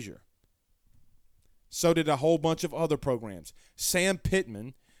Miles Frazier. So did a whole bunch of other programs. Sam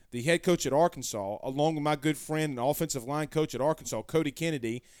Pittman, the head coach at Arkansas, along with my good friend and offensive line coach at Arkansas, Cody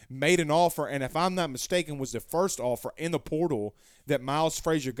Kennedy, made an offer, and if I'm not mistaken, was the first offer in the portal that Miles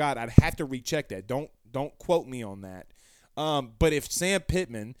Frazier got. I'd have to recheck that. Don't quote me on that. But if Sam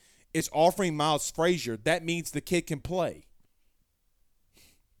Pittman is offering Miles Frazier, that means the kid can play.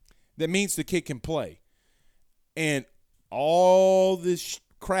 That means the kid can play. And all this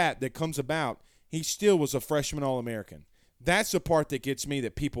crap that comes about, he still was a freshman All-American. That's the part that gets me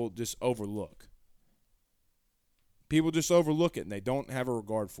that people just overlook. People just overlook it, and they don't have a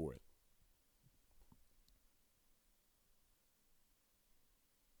regard for it.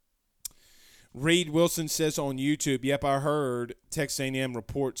 Reed Wilson says on YouTube, yep, I heard Texas A&M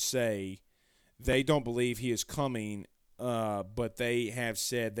reports say they don't believe he is coming, but they have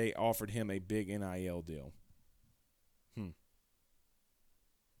said they offered him a big NIL deal.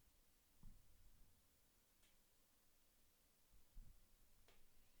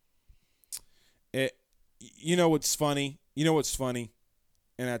 You know what's funny?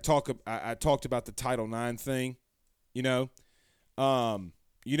 And I talked about the Title IX thing, you know.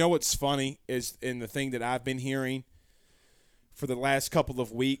 You know what's funny is in the thing that I've been hearing for the last couple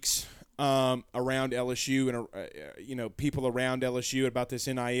of weeks around LSU and people around LSU about this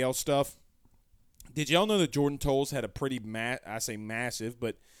NIL stuff. Did y'all know that Jordan Tolles had a pretty massive,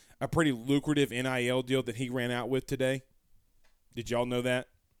 but a pretty lucrative NIL deal that he ran out with today? Did y'all know that?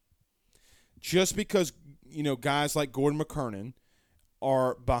 Just because guys like Gordon McKernan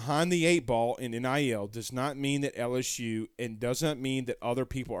are behind the eight ball in NIL does not mean that LSU, and does not mean that other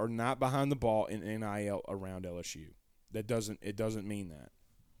people are not behind the ball in NIL around LSU. It doesn't mean that.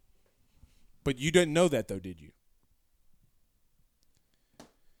 But you didn't know that, though, did you?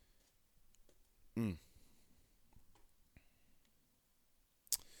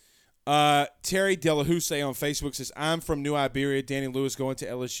 Terry Delahousse on Facebook says, I'm from New Iberia. Danny Lewis going to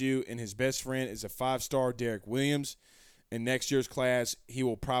LSU, and his best friend is a 5-star Derek Williams. In next year's class, he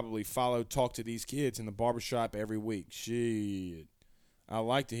will probably talk to these kids in the barbershop every week. Shit. I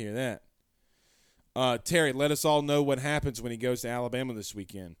like to hear that. Terry, let us all know what happens when he goes to Alabama this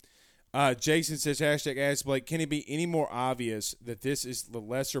weekend. Jason says, hashtag Ask Blake, can it be any more obvious that this is the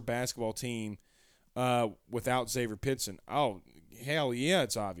lesser basketball team without Xavier Pinson? Oh, hell yeah,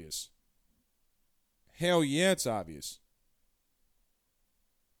 it's obvious. Hell yeah, it's obvious.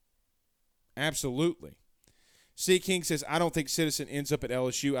 Absolutely. C. King says, I don't think Citizen ends up at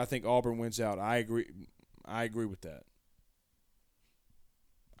LSU. I think Auburn wins out. I agree with that.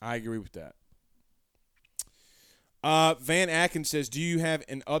 Van Aken says, do you have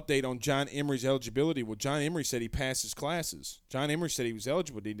an update on John Emery's eligibility? Well, John Emery said he passed his classes. John Emery said he was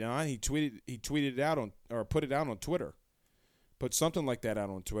eligible. Did he not? He tweeted it out put it out on Twitter. Put something like that out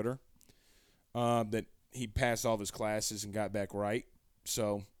on Twitter. That he passed all of his classes and got back right.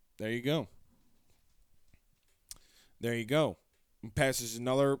 So there you go. He passes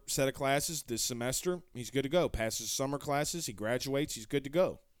another set of classes this semester. He's good to go. Passes summer classes. He graduates. He's good to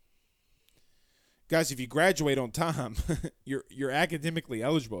go. Guys, if you graduate on time, you're academically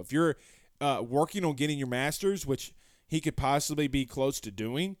eligible. If you're working on getting your master's, which he could possibly be close to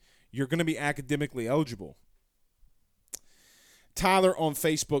doing, you're going to be academically eligible. Tyler on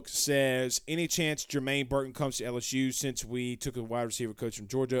Facebook says, any chance Jermaine Burton comes to LSU since we took a wide receiver coach from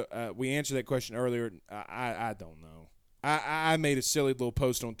Georgia? We answered that question earlier. I don't know. I made a silly little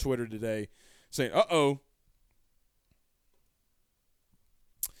post on Twitter today saying, uh-oh.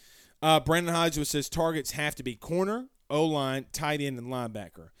 Brandon Hodgwood says targets have to be corner, O-line, tight end, and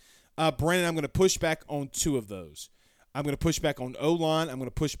linebacker. Brandon, I'm going to push back on two of those. I'm going to push back on O-line. I'm going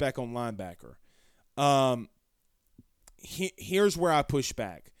to push back on linebacker. Here's where I push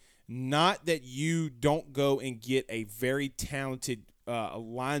back. Not that you don't go and get a very talented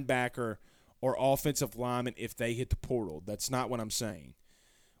linebacker or offensive lineman if they hit the portal. That's not what I'm saying.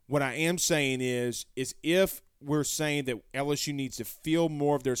 What I am saying is if we're saying that LSU needs to fill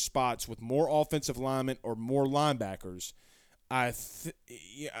more of their spots with more offensive linemen or more linebackers, I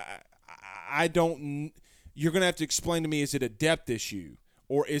don't. You're going to have to explain to me: is it a depth issue,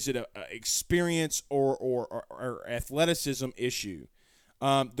 or is it a experience or athleticism issue?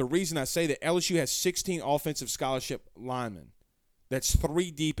 The reason I say that LSU has 16 offensive scholarship linemen. That's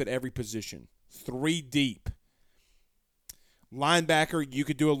 3 deep at every position. 3 deep. Linebacker, you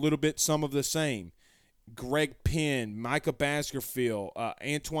could do a little bit, some of the same. Greg Penn, Micah Baskerville,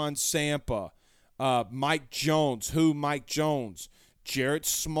 Antoine Sampa, Mike Jones. Mike Jones? Jarrett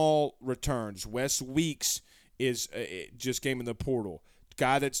Small returns. Wes Weeks is just came in the portal.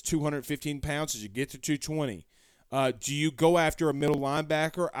 Guy that's 215 pounds as you get to 220. Do you go after a middle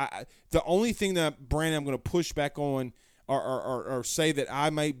linebacker? The only thing that, Brandon, I'm going to push back on or say that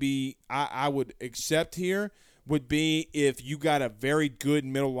I would accept here would be if you got a very good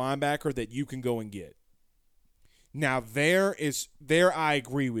middle linebacker that you can go and get. Now, there I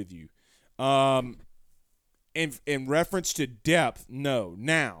agree with you. In reference to depth, no.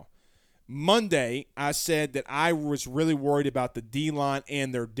 Now, Monday, I said that I was really worried about the D-line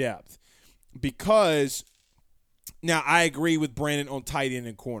and their depth because now I agree with Brandon on tight end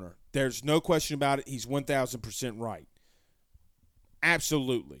and corner. There's no question about it. He's 1,000% right.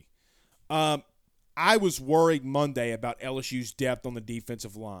 Absolutely. I was worried Monday about LSU's depth on the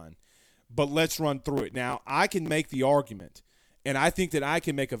defensive line, but let's run through it. Now, I can make the argument, and I think that I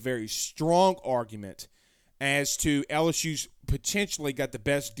can make a very strong argument as to LSU's potentially got the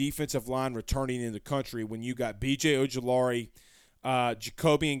best defensive line returning in the country when you got B.J. Ojulari,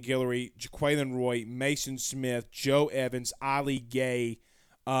 Jacobian Guillory, Jaquelin Roy, Mason Smith, Joe Evans, Ali Gay,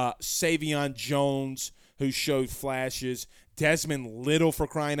 Savion Jones, who showed flashes, Desmond Little, for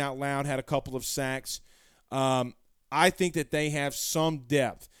crying out loud, had a couple of sacks. I think that they have some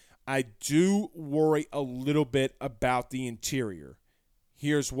depth. I do worry a little bit about the interior.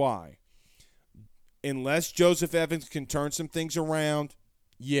 Here's why. Unless Joseph Evans can turn some things around,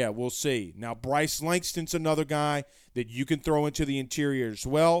 yeah, we'll see. Now, Bryce Langston's another guy that you can throw into the interior as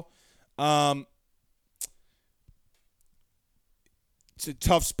well. It's a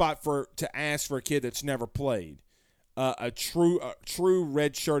tough spot to ask for a kid that's never played. A true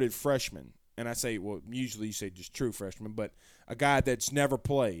red-shirted freshman, and I say, well, usually you say just true freshman, but a guy that's never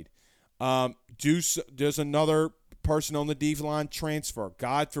played. Does another person on the D line transfer?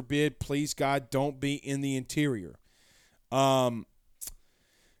 God forbid, please God, don't be in the interior.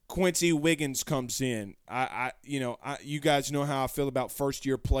 Quincy Wiggins comes in. You guys know how I feel about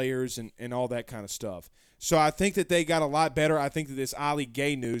first-year players and all that kind of stuff. So I think that they got a lot better. I think that this Ali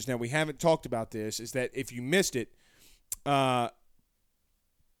Gay news, now we haven't talked about this, is that if you missed it, Ali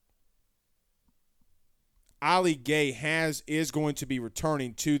Gay is going to be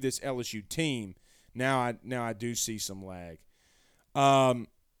returning to this LSU team. Now I do see some lag.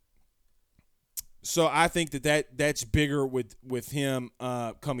 So I think that's bigger with him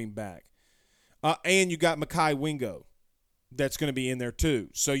coming back. And you got Mekhi Wingo that's going to be in there too.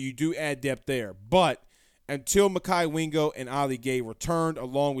 So you do add depth there. But until Mekhi Wingo and Ali Gay returned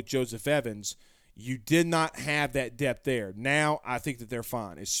along with Joseph Evans, you did not have that depth there. Now I think that they're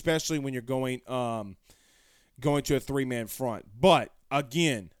fine, especially when you're going to a three-man front. But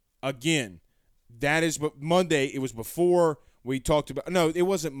again, that is Monday. It was before we talked about. No, it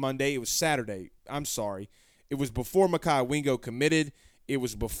wasn't Monday. It was Saturday. I'm sorry. It was before Mekhi Wingo committed. It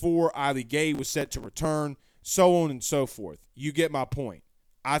was before Ali Gay was set to return, so on and so forth. You get my point.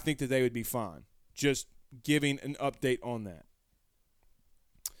 I think that they would be fine. Just giving an update on that.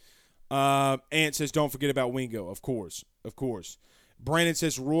 Ant says, don't forget about Wingo. Of course. Brandon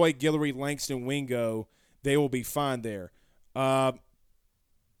says, Roy, Guillory, Langston, Wingo, they will be fine there.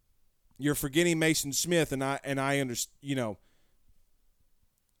 You're forgetting Mason Smith, and I understand,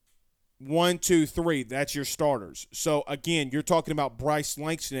 1, 2, 3, that's your starters. So, again, you're talking about Bryce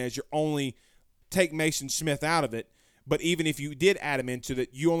Langston as your only take Mason Smith out of it. But even if you did add him into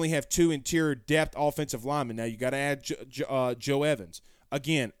that, you only have 2 interior depth offensive linemen. Now you got to add Joe Evans.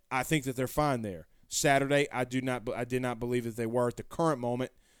 Again, I think that they're fine there. Saturday, I did not believe that they were at the current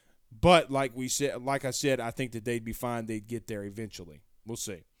moment. But like I said, I think that they'd be fine. They'd get there eventually. We'll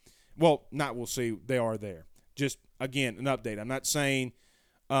see. Well, not we'll see. They are there. Just, again, an update. I'm not saying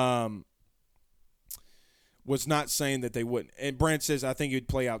was not saying that they wouldn't. And Brent says, I think he'd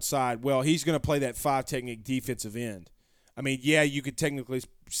play outside. Well, he's going to play that 5 technique defensive end. I mean, yeah, you could technically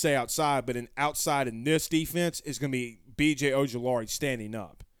say outside, but outside in this defense is going to be B.J. Ojulari standing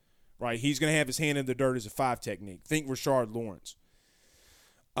up, right? He's going to have his hand in the dirt as a 5 technique. Think Rashard Lawrence.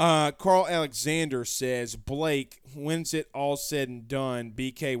 Carl Alexander says, Blake, when's it all said and done,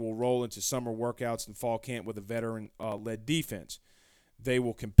 BK will roll into summer workouts and fall camp with a veteran-led defense. They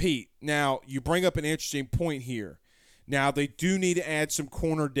will compete. Now, you bring up an interesting point here. Now, they do need to add some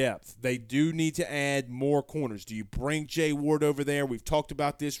corner depth. They do need to add more corners. Do you bring Jay Ward over there? We've talked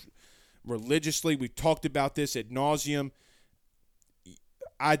about this religiously. We've talked about this ad nauseum.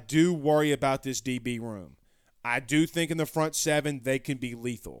 I do worry about this DB room. I do think in the front 7 they can be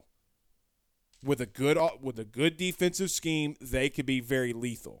lethal. With a good defensive scheme, they could be very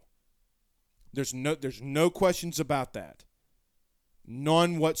lethal. There's no questions about that.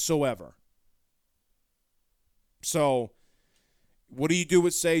 None whatsoever. So, what do you do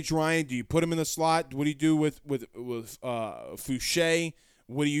with Sage Ryan? Do you put him in the slot? What do you do with Fouché?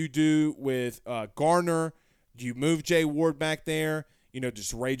 What do you do with Garner? Do you move Jay Ward back there?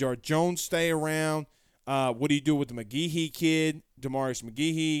 Does Radar Jones stay around? What do you do with the McGehee kid, Demarius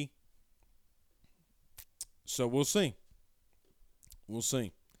McGehee? So we'll see. We'll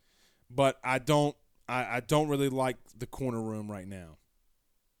see. But I don't really like the corner room right now.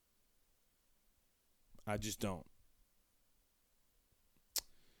 I just don't.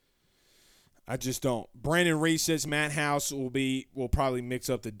 I just don't. Brandon Reese says Matt House will probably mix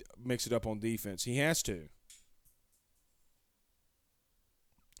it up on defense. He has to.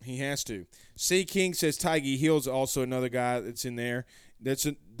 He has to. C. King says Tyge Hill's also another guy that's in there. That's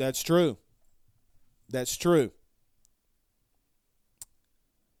true. That's true.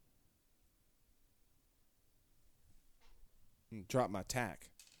 Drop my tack.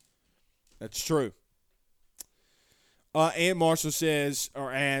 That's true. Aunt Marshall says,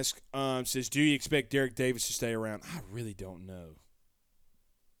 do you expect Derek Davis to stay around? I really don't know.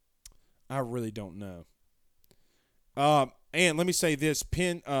 And let me say this,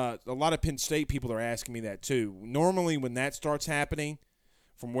 a lot of Penn State people are asking me that too. Normally when that starts happening,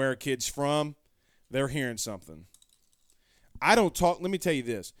 from where a kid's from, they're hearing something. Let me tell you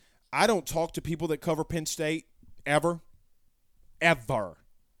this. I don't talk to people that cover Penn State ever.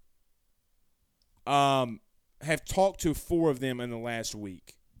 Have talked to 4 of them in the last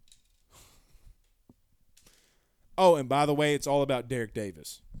week. Oh, and by the way, it's all about Derek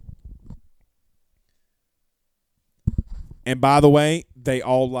Davis. And by the way, they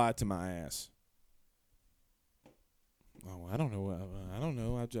all lied to my ass. Oh, I don't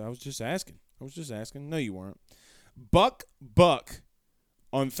know. I was just asking. No, you weren't. Buck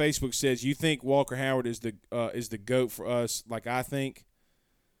on Facebook says, "You think Walker Howard is the GOAT for us? Like I think."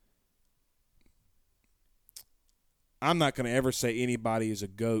 I'm not going to ever say anybody is a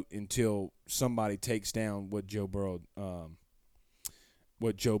GOAT until somebody takes down what Joe Burrow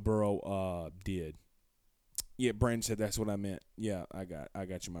did. Yeah, Brandon said that's what I meant. Yeah, I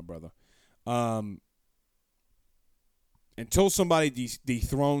got you, my brother. Until somebody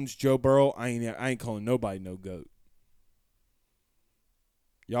dethrones Joe Burrow, I ain't calling nobody no GOAT.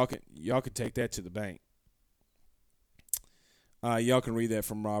 Y'all can take that to the bank. Y'all can read that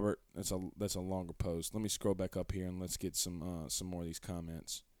from Robert. That's a longer post. Let me scroll back up here and let's get some more of these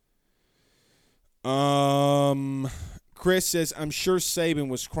comments. Chris says, I'm sure Saban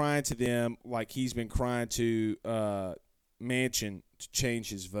was crying to them like he's been crying to Manchin to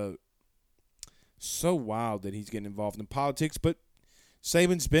change his vote. So wild that he's getting involved in politics, but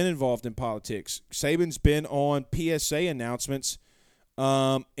Saban's been involved in politics. Saban's been on PSA announcements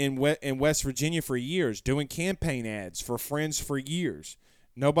in West Virginia for years, doing campaign ads for friends for years.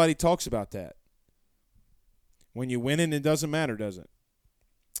 Nobody talks about that. When you win it doesn't matter, does it?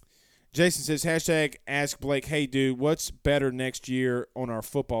 Jason says, hashtag ask Blake, hey, dude, what's better next year on our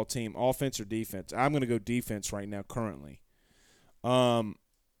football team, offense or defense? I'm going to go defense right now currently.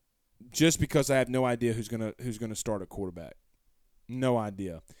 Just because I have no idea who's gonna start a quarterback. No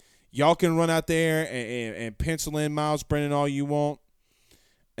idea. Y'all can run out there and pencil in Miles Brennan all you want.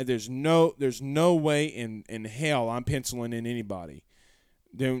 And there's no way in hell I'm penciling in anybody.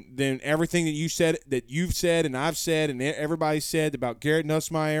 Then everything that you've said and I've said and everybody said about Garrett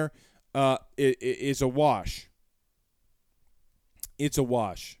Nussmeier is a wash. It's a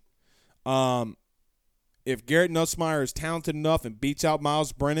wash. If Garrett Nussmeier is talented enough and beats out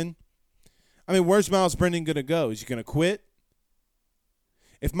Miles Brennan, I mean, where's Miles Brennan going to go? Is he going to quit?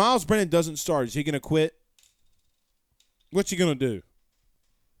 If Miles Brennan doesn't start, is he going to quit? What's he going to do?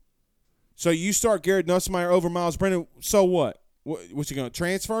 So you start Garrett Nussmeier over Miles Brennan, so what? What's he going to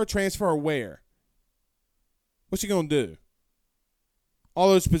transfer? Transfer where? What's he going to do? All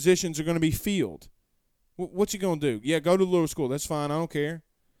those positions are going to be filled. What's he going to do? Yeah, go to Lewis School. That's fine. I don't care.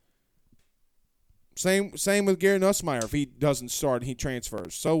 Same with Garrett Nussmeier. If he doesn't start and he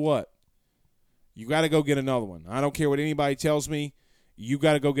transfers, so what? You got to go get another one. I don't care what anybody tells me. You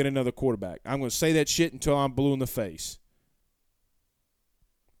got to go get another quarterback. I'm going to say that shit until I'm blue in the face.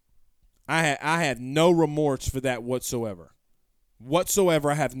 I have no remorse for that whatsoever.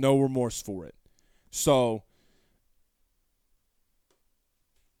 I have no remorse for it. So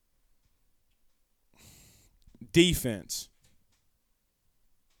defense.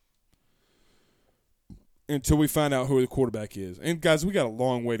 Until we find out who the quarterback is. And guys, we got a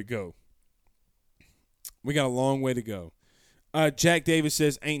long way to go. Jack Davis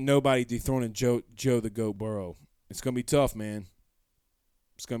says, ain't nobody dethroning Joe the Goat Burrow. It's going to be tough, man.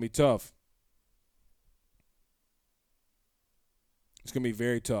 It's going to be tough. It's going to be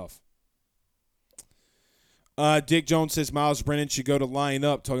very tough. Dick Jones says Miles Brennan should go to line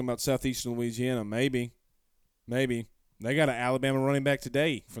up, talking about Southeastern Louisiana. Maybe. They got an Alabama running back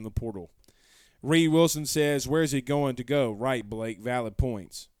today from the portal. Reed Wilson says, where is he going to go? Right, Blake, valid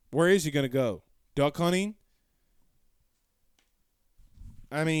points. Where is he going to go? Duck hunting?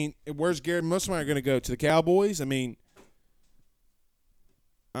 I mean, where's Garrett Nussmeier going to go? To the Cowboys? I mean,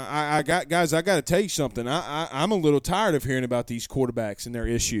 I got to tell you something. I'm a little tired of hearing about these quarterbacks and their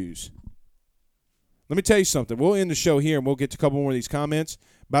issues. Let me tell you something. We'll end the show here, and we'll get to a couple more of these comments.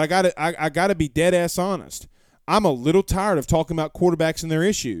 But I gotta be dead ass honest. I'm a little tired of talking about quarterbacks and their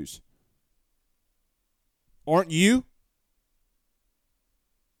issues. Aren't you?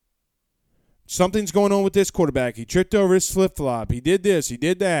 Something's going on with this quarterback. He tripped over his flip-flop. He did this. He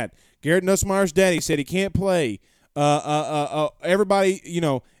did that. Garrett Nussmeier's daddy said he can't play. Everybody's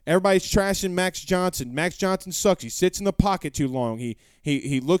trashing Max Johnson. Max Johnson sucks. He sits in the pocket too long. He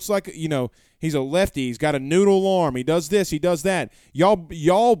looks like, he's a lefty. He's got a noodle arm. He does this. He does that.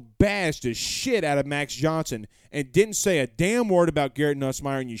 Y'all bashed the shit out of Max Johnson and didn't say a damn word about Garrett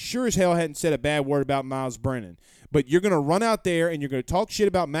Nussmeier, and you sure as hell hadn't said a bad word about Miles Brennan. But you're going to run out there and you're going to talk shit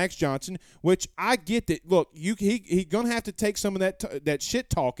about Max Johnson, which I get that. Look, he going to have to take some of that shit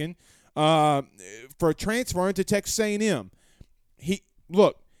talking for transferring to Texas A&M. He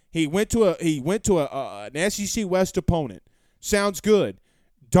went to an SEC West opponent. Sounds good.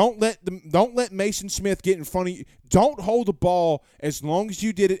 Don't let Mason Smith get in front of you. Don't hold the ball as long as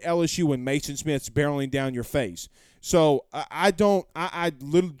you did at LSU when Mason Smith's barreling down your face. So I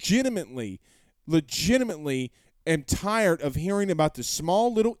legitimately am tired of hearing about the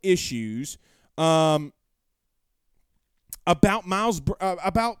small little issues about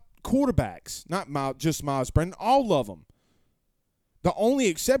quarterbacks, just Miles Brennan, all of them. The only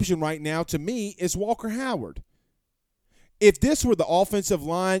exception right now to me is Walker Howard. If this were the offensive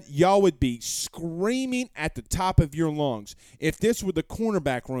line, y'all would be screaming at the top of your lungs. If this were the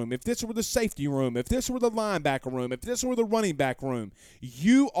cornerback room, if this were the safety room, if this were the linebacker room, if this were the running back room,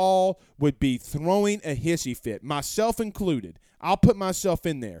 you all would be throwing a hissy fit, myself included. I'll put myself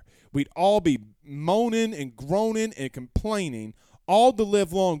in there. We'd all be moaning and groaning and complaining all the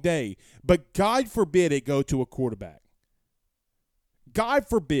live long day. But God forbid it go to a quarterback. God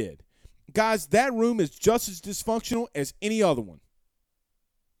forbid. Guys, that room is just as dysfunctional as any other one.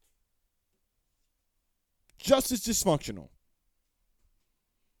 Just as dysfunctional.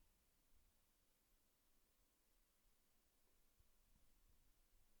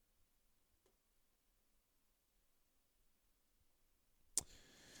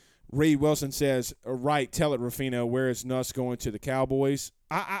 Reed Wilson says, right, tell it, Ruffino, where is Nuss going to the Cowboys?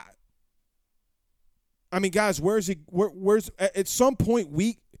 I mean, guys, where's at some point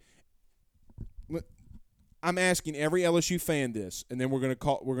I'm asking every LSU fan this, and then we're gonna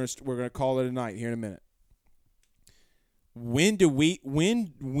call it a night here in a minute. When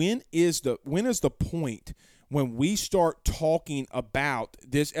is the point when we start talking about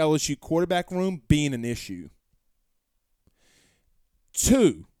this LSU quarterback room being an issue?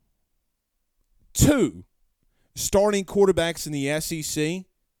 Two starting quarterbacks in the SEC.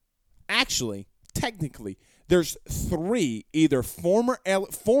 Actually, technically, there's three either former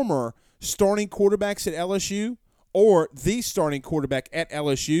starting quarterbacks at LSU or the starting quarterback at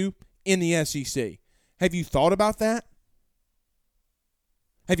LSU in the SEC. Have you thought about that?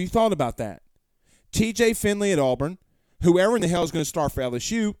 TJ Finley at Auburn, whoever in the hell is going to start for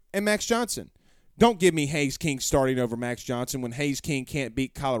LSU, and Max Johnson. Don't give me Hayes King starting over Max Johnson when Hayes King can't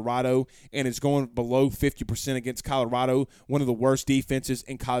beat Colorado and is going below 50% against Colorado, one of the worst defenses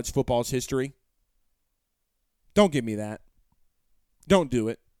in college football's history. Don't give me that. Don't do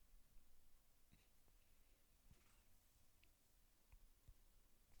it.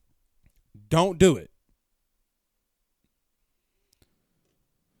 Don't do it.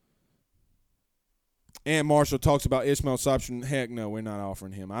 And Marshall talks about Ismail Sobson. Heck no, we're not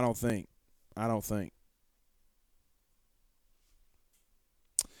offering him. I don't think.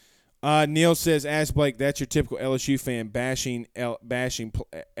 Neil says, ask Blake, that's your typical LSU fan bashing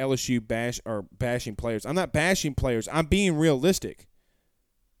players. I'm not bashing players. I'm being realistic.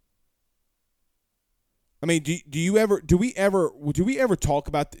 I mean, do we ever talk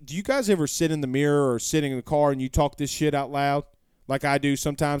about, do you guys ever sit in the mirror or sitting in the car and you talk this shit out loud like I do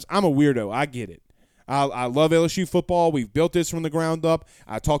sometimes? I'm a weirdo. I get it. I love LSU football. We've built this from the ground up.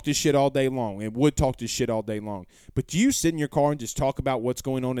 I talk this shit all day long and would talk this shit all day long. But do you sit in your car and just talk about what's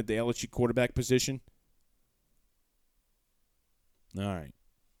going on at the LSU quarterback position? All right.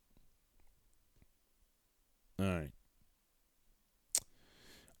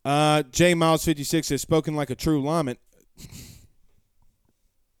 J Miles 56 has spoken like a true lineman.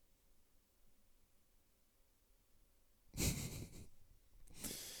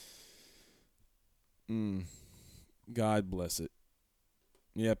 God bless it.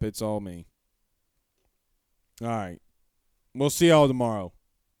 Yep, it's all me. All right. We'll see y'all tomorrow.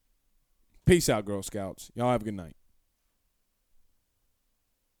 Peace out, Girl Scouts. Y'all have a good night.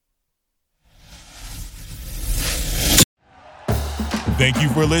 Thank you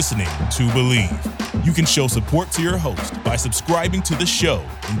for listening to Believe. You can show support to your host by subscribing to the show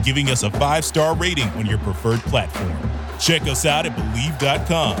and giving us a 5-star rating on your preferred platform. Check us out at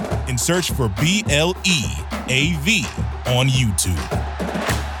Believe.com and search for BLEAV on YouTube.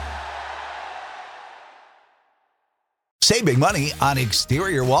 Save big money on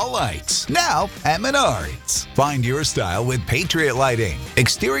exterior wall lights now at Menards. Find your style with Patriot Lighting.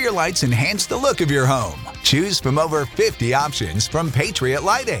 Exterior lights enhance the look of your home. Choose from over 50 options from Patriot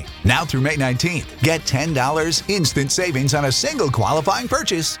Lighting. Now through May 19th, get $10 instant savings on a single qualifying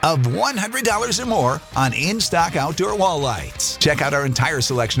purchase of $100 or more on in-stock outdoor wall lights. Check out our entire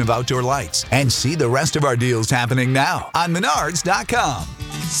selection of outdoor lights and see the rest of our deals happening now on Menards.com.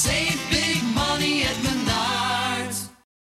 Save big